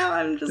right now.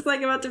 I'm just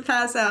like about to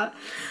pass out.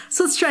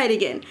 So let's try it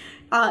again.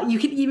 You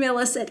can email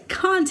us at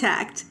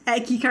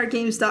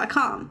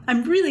contact@geekheartgames.com.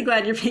 I'm really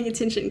glad you're paying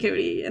attention,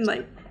 Cody, and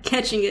like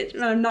catching it.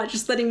 Not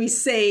just letting me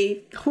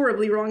say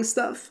horribly wrong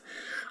stuff.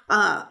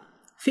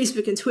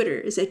 Facebook and Twitter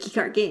is at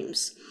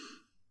geekheartgames.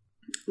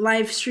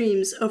 Live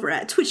streams over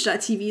at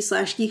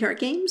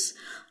twitch.tv/geekheartgames.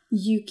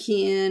 You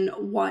can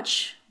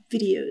watch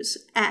videos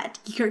at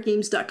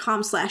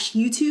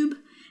geekheartgames.com/YouTube.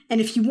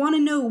 And if you want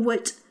to know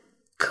what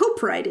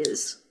co-pride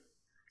is,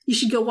 you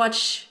should go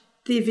watch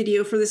the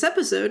video for this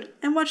episode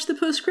and watch the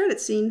post-credit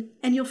scene,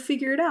 and you'll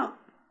figure it out.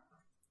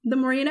 The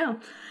more you know.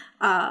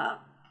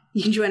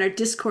 You can join our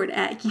Discord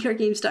at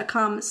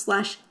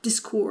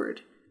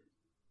geekheartgames.com/Discord.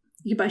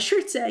 You can buy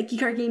shirts at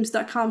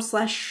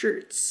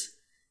geekheartgames.com/shirts.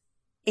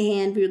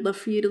 And we would love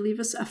for you to leave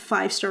us a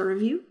 5-star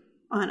review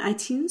on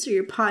iTunes or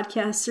your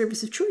podcast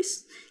service of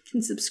choice. You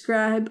can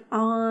subscribe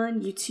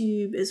on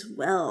YouTube as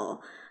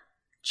well.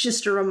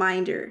 Just a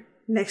reminder,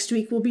 next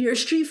week will be our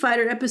Street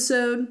Fighter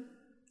episode,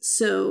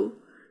 so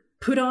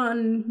put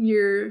on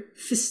your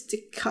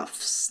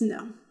fisticuffs.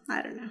 No,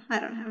 I don't know. I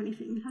don't have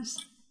anything else.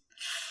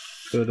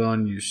 Put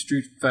on your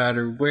Street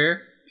Fighter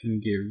wear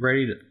and get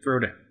ready to throw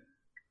down.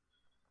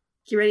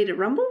 Get ready to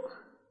rumble?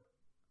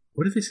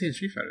 What did they say in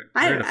Street Fighter?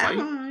 I don't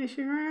know.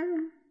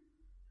 Sure.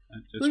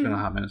 It's been a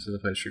hot minute since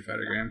I played a Street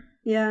Fighter game.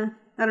 Yeah,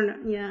 I don't know.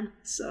 Yeah,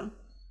 so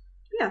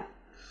yeah.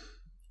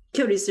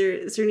 Cody, is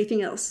there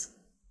anything else?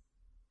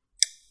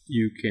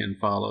 You can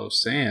follow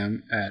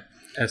Sam at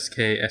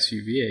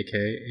SKSUVAK,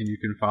 and you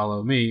can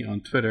follow me on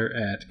Twitter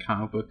at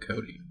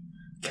comicbookcody.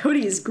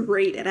 Cody is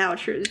great at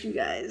outros, you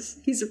guys.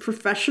 He's a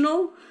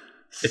professional.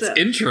 It's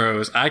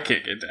intros. I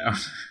can't get down.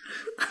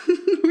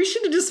 We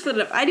should have just split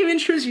it up. I do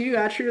intros, you do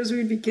outros.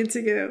 We'd be good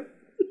to go.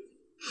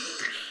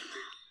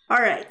 All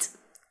right.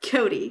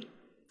 Cody,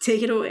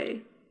 take it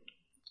away.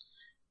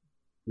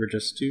 We're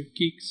just two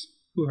geeks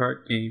who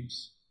heart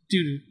games.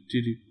 Do do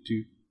do do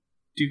do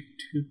do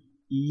do.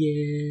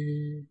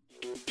 Yeah.